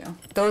forward to.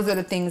 Those are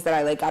the things that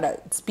I, like, got to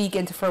speak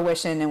into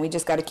fruition, and we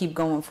just got to keep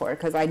going for it,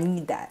 because I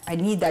need that. I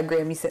need that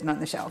Grammy sitting on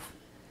the shelf.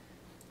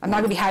 I'm not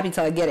going to be happy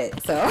till I get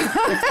it, so.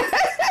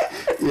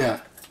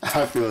 Yeah,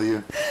 I feel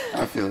you.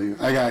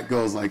 I got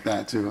goals like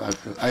that, too.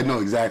 I know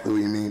exactly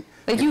what you mean.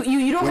 Like,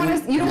 you don't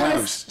want to... You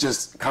have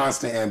just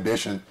constant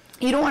ambition.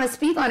 You don't want to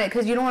speak on it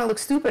because you don't want to look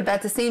stupid. But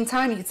at the same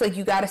time, it's like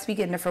you got to speak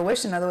it into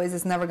fruition. Otherwise,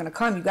 it's never going to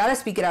come. You got to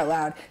speak it out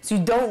loud so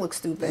you don't look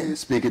stupid. Yeah,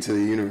 speak it to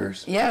the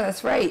universe. Yeah,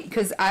 that's right.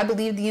 Because I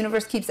believe the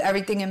universe keeps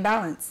everything in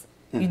balance.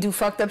 You do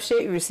fucked up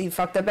shit, you receive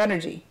fucked up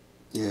energy.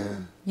 Yeah.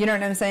 You know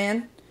what I'm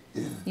saying?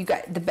 Yeah. You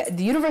got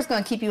the universe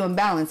going to keep you in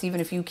balance even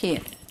if you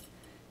can't.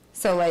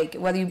 So, like,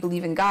 whether you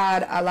believe in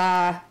God,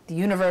 Allah, the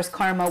universe,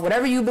 karma,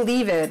 whatever you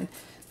believe in,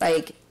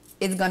 like,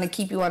 it's going to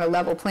keep you on a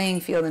level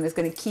playing field, and it's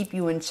going to keep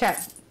you in check.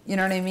 You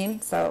know what I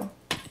mean? So.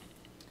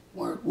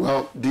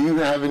 Well, do you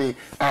have any?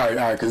 All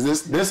right. Because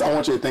this I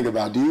want you to think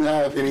about. Do you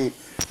have any?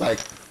 Like,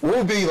 what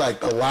would be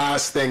like the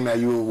last thing that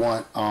you would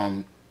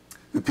want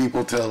the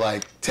people to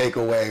like take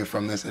away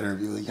from this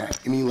interview?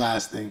 Like, any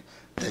last thing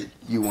that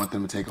you want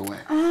them to take away?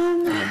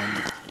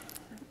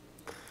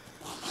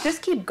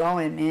 Just keep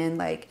going, man.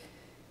 Like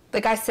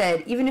I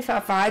said, even if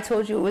I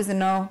told you it was a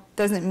no,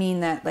 doesn't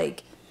mean that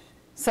like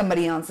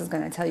somebody else is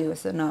gonna tell you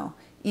it's a no.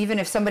 Even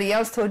if somebody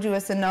else told you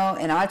it's a no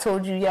and I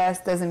told you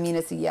yes, doesn't mean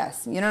it's a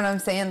yes. You know what I'm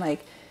saying?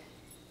 Like,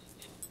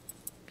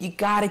 you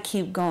gotta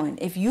keep going.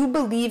 If you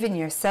believe in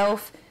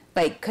yourself,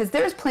 like, cause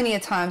there's plenty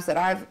of times that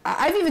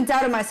I've even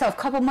doubted myself. A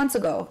couple months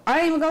ago,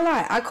 I ain't even gonna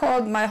lie. I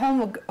called my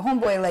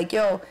homeboy like,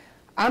 yo,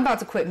 I'm about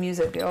to quit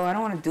music. Yo, I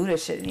don't want to do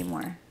this shit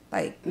anymore.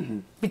 Like,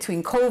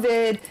 between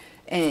COVID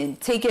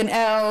and taking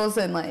L's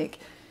and like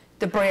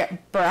the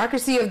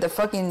bureaucracy of the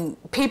fucking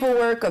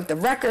paperwork of the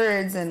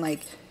records and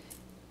like.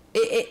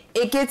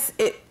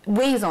 It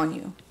weighs on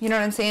you. You know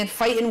what I'm saying?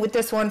 Fighting with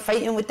this one,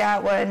 fighting with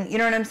that one. You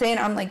know what I'm saying?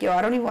 I'm like, yo,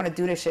 I don't even want to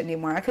do this shit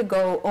anymore. I could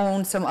go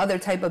own some other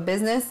type of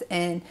business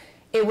and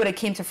it would have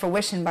came to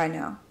fruition by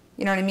now.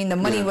 You know what I mean? The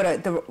money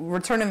the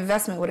return of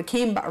investment would have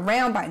came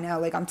around by now.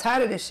 Like, I'm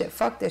tired of this shit.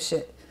 Fuck this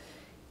shit.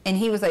 And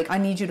he was like, I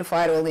need you to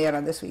fly to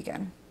Atlanta this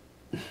weekend.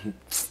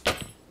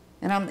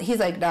 And he's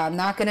like,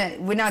 nah,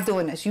 we're not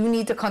doing this. You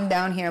need to come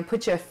down here and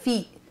put your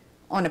feet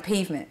on the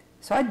pavement.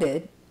 So I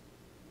did.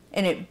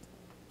 And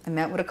I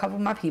met with a couple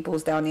of my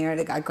peoples down there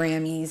that got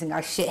Grammys and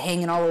got shit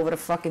hanging all over the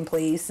fucking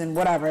place and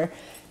whatever.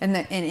 And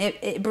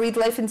it breathed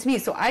life into me.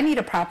 So I need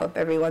a prop up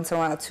every once in a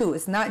while too.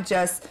 It's not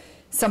just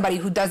somebody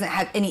who doesn't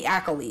have any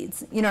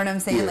accolades. You know what I'm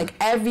saying? Yeah. Like,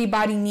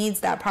 everybody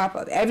needs that prop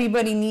up.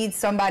 Everybody needs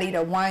somebody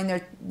to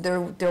wind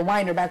their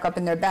winder back up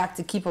in their back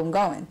to keep them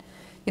going.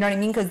 You know what I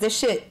mean? Because this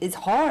shit is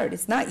hard.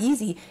 It's not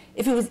easy.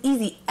 If it was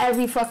easy,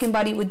 every fucking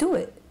body would do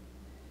it.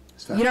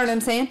 You know what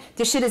I'm saying?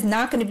 This shit is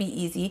not going to be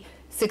easy.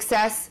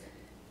 Success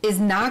is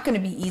not going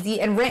to be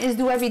easy, and rent is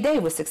due every day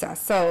with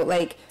success. So,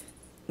 like,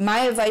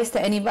 my advice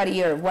to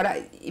anybody, or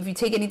if you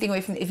take anything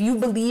away from, if you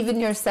believe in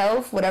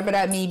yourself, whatever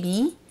that may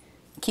be,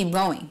 keep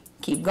going.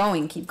 Keep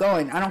going, keep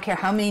going. I don't care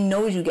how many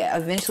no's you get.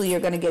 Eventually, you're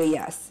going to get a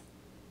yes.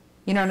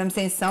 You know what I'm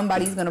saying?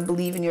 Somebody's going to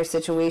believe in your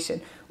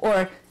situation.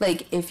 Or,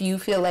 like, if you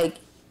feel like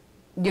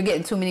you're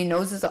getting too many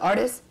no's as an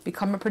artist,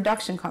 become a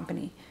production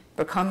company.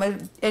 Become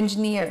an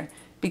engineer.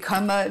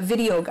 Become a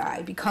video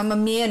guy. Become a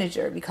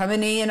manager. Become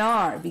an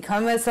A&R.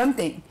 Become a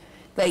something.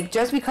 Like,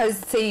 just because,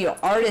 say, your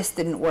artist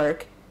didn't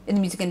work in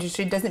the music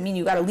industry doesn't mean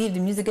you got to leave the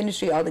music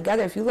industry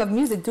altogether. If you love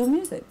music, do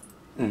music.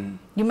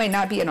 You might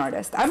not be an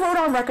artist. I've wrote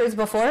on records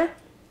before.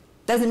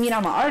 Doesn't mean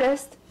I'm an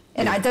artist,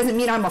 and it doesn't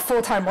mean I'm a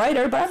full-time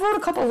writer, but I've wrote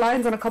a couple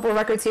lines on a couple of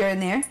records here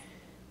and there.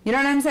 You know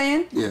what I'm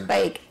saying? Yeah.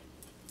 Like,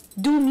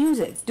 do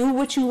music. Do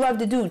what you love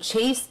to do.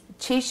 Chase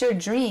your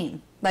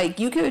dream. Like,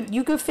 you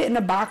could fit in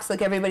a box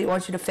like everybody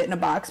wants you to fit in a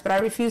box, but I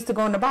refuse to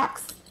go in the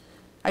box.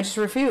 I just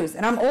refuse.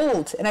 And I'm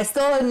old, and I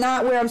still am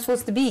not where I'm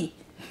supposed to be.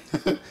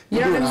 You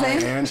know what I'm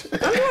saying? I'm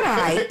doing all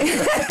right.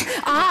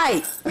 All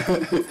right.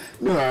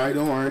 You're all right,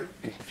 don't worry.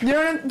 You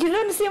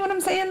understand what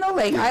I'm saying, though?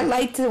 Like, I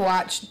like to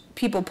watch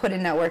people put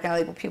in that work. I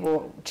like when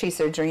people chase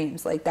their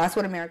dreams. Like, that's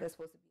what America's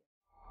supposed to be.